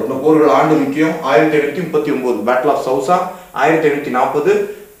சவுசா போர். இந்த போர்கள் ஆண்டு முக்கியம். 1539 பேட்டில் ஆஃப் சவுசா, 1540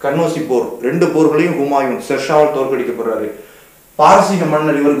 கன்னோசி போர். ரெண்டு போர்களையும் ஹுமாயூன் ஷெர்ஷாவால் தோற்கடிக்கப்படுறாரு. பாரசீக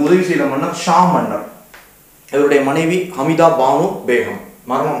மன்னர், இவருக்கு உதவி செய்த மன்னர் ஷா மன்னர். இவருடைய மனைவி ஹமிதா பானு பேகம்.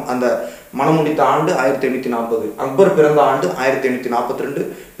 மரணம் அந்த மனம் முடித்த ஆண்டு 1540. அக்பர் பிறந்த ஆண்டு 1542.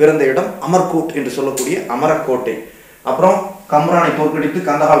 பிறந்த இடம் அமர்கோட் என்று சொல்லக்கூடிய அமரக்கோட்டை. அப்புறம் கம்ரானை தோற்கடித்து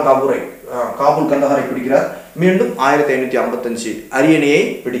காபூல் கந்தகாரை பிடிக்கிறார். மீண்டும் 1555 அரியணையை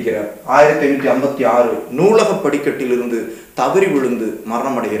பிடிக்கிறார். 1556 நூலக படிக்கட்டில் இருந்து தவறி விழுந்து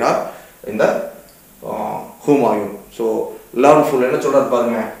மரணம் அடைகிறார் இந்த ஹுமாயூன். ஸோ லேண்ட்ஃபுல் என்ன சொல்றாரு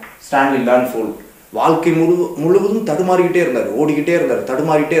பாருங்க, ஸ்டான்லி லேண்ட்ஃபுல் வாழ்க்கை முழுவதும் தடுமாறிக்கிட்டே இருந்தார், ஓடிக்கிட்டே இருந்தார்,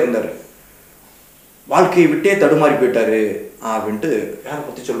 தடுமாறிக்கிட்டே இருந்தார், வாழ்க்கையை விட்டே தடுமாறி போயிட்டாரு அப்படின்ட்டு யாரை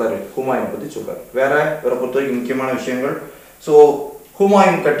பற்றி சொல்றாரு? ஹுமாயூனை பற்றி சொல்றாரு. வேற பொறுத்த வரைக்கும் முக்கியமான விஷயங்கள். ஸோ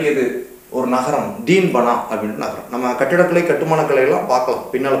ஹுமாயூன் கட்டியது ஒரு நகரம், தீன் பனா அப்படின்ட்டு நகரம். நம்ம கட்டிடக்கலை கட்டுமானக்கலை எல்லாம் பார்க்கலாம்,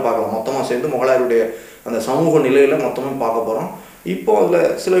 பின்னால் பார்க்கலாம். மொத்தமாக சேர்ந்து முகலாயருடைய அந்த சமூக நிலையில மொத்தமாக பார்க்க போகிறோம். இப்போ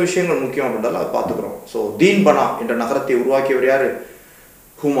அதில் சில விஷயங்கள் முக்கியம் அப்படின்றாலும் அதை பார்த்துக்கிறோம். ஸோ தீன் பனா என்ற நகரத்தை உருவாக்கியவர் யாரு?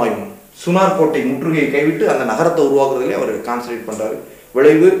 ஹுமாயூன். சுனார் கோட்டை முற்றுகையை கைவிட்டு அந்த நகரத்தை உருவாக்குறதுலேயே அவர் கான்சன்ட்ரேட் பண்ணுறாரு.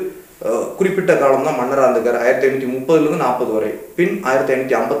 விளைவு குறிப்பிட்ட காலம் தான் மன்னராக இருந்திருக்காரு, 1530 40 வரை. பின்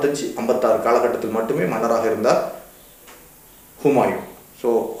 1555-56 காலகட்டத்தில் மட்டுமே மன்னராக இருந்தார் ஹுமாயூன். ஸோ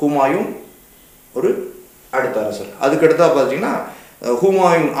ஹுமாயூன் ஒரு அடுத்த அரசர். அதுக்கடுத்தா பார்த்தீங்கன்னா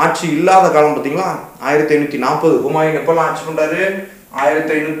ஹுமாயூன் ஆட்சி இல்லாத காலம் பார்த்தீங்களா 1540. ஹுமாயூன் எப்பெல்லாம் ஆட்சி பண்ணுறாரு?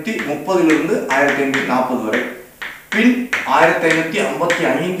 1530 1540 வரை. பின்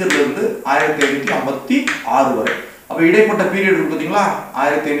 1555 1556 வரை. அப்போ இடைப்பட்ட பீரியட் இருக்கு பார்த்தீங்களா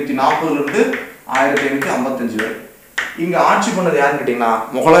 1540 1555 வரை. இங்கே ஆட்சி பண்ணது யாருன்னு கேட்டிங்கன்னா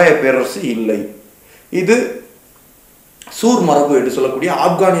முகலாய பேரரசு இல்லை. இது சூர் மரபு என்று சொல்லக்கூடிய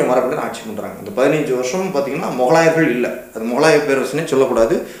ஆப்கானிய மரபுடன் ஆட்சி பண்ணுறாங்க. இந்த 15 வருஷம் பார்த்தீங்கன்னா முகலாயர்கள் இல்லை, அது முகலாய பேரரசுன்னே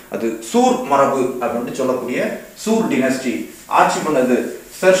சொல்லக்கூடாது, அது சூர் மரபு அப்படின்னு சொல்லக்கூடிய சூர் டினஸ்டி ஆட்சி பண்ணது.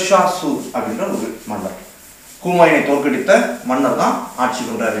 ஷெர்ஷா சூர் அப்படின்ற ஒரு மன்னர், ஹுமாயூனை தோற்கடித்த மன்னர் தான் ஆட்சி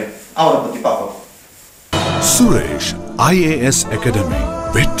பண்றாரு. அவரை பத்தி பார்ப்போம். சுரேஷ் IAS அகாடமி,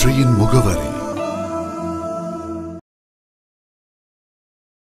 வெற்றியின் முகவரி.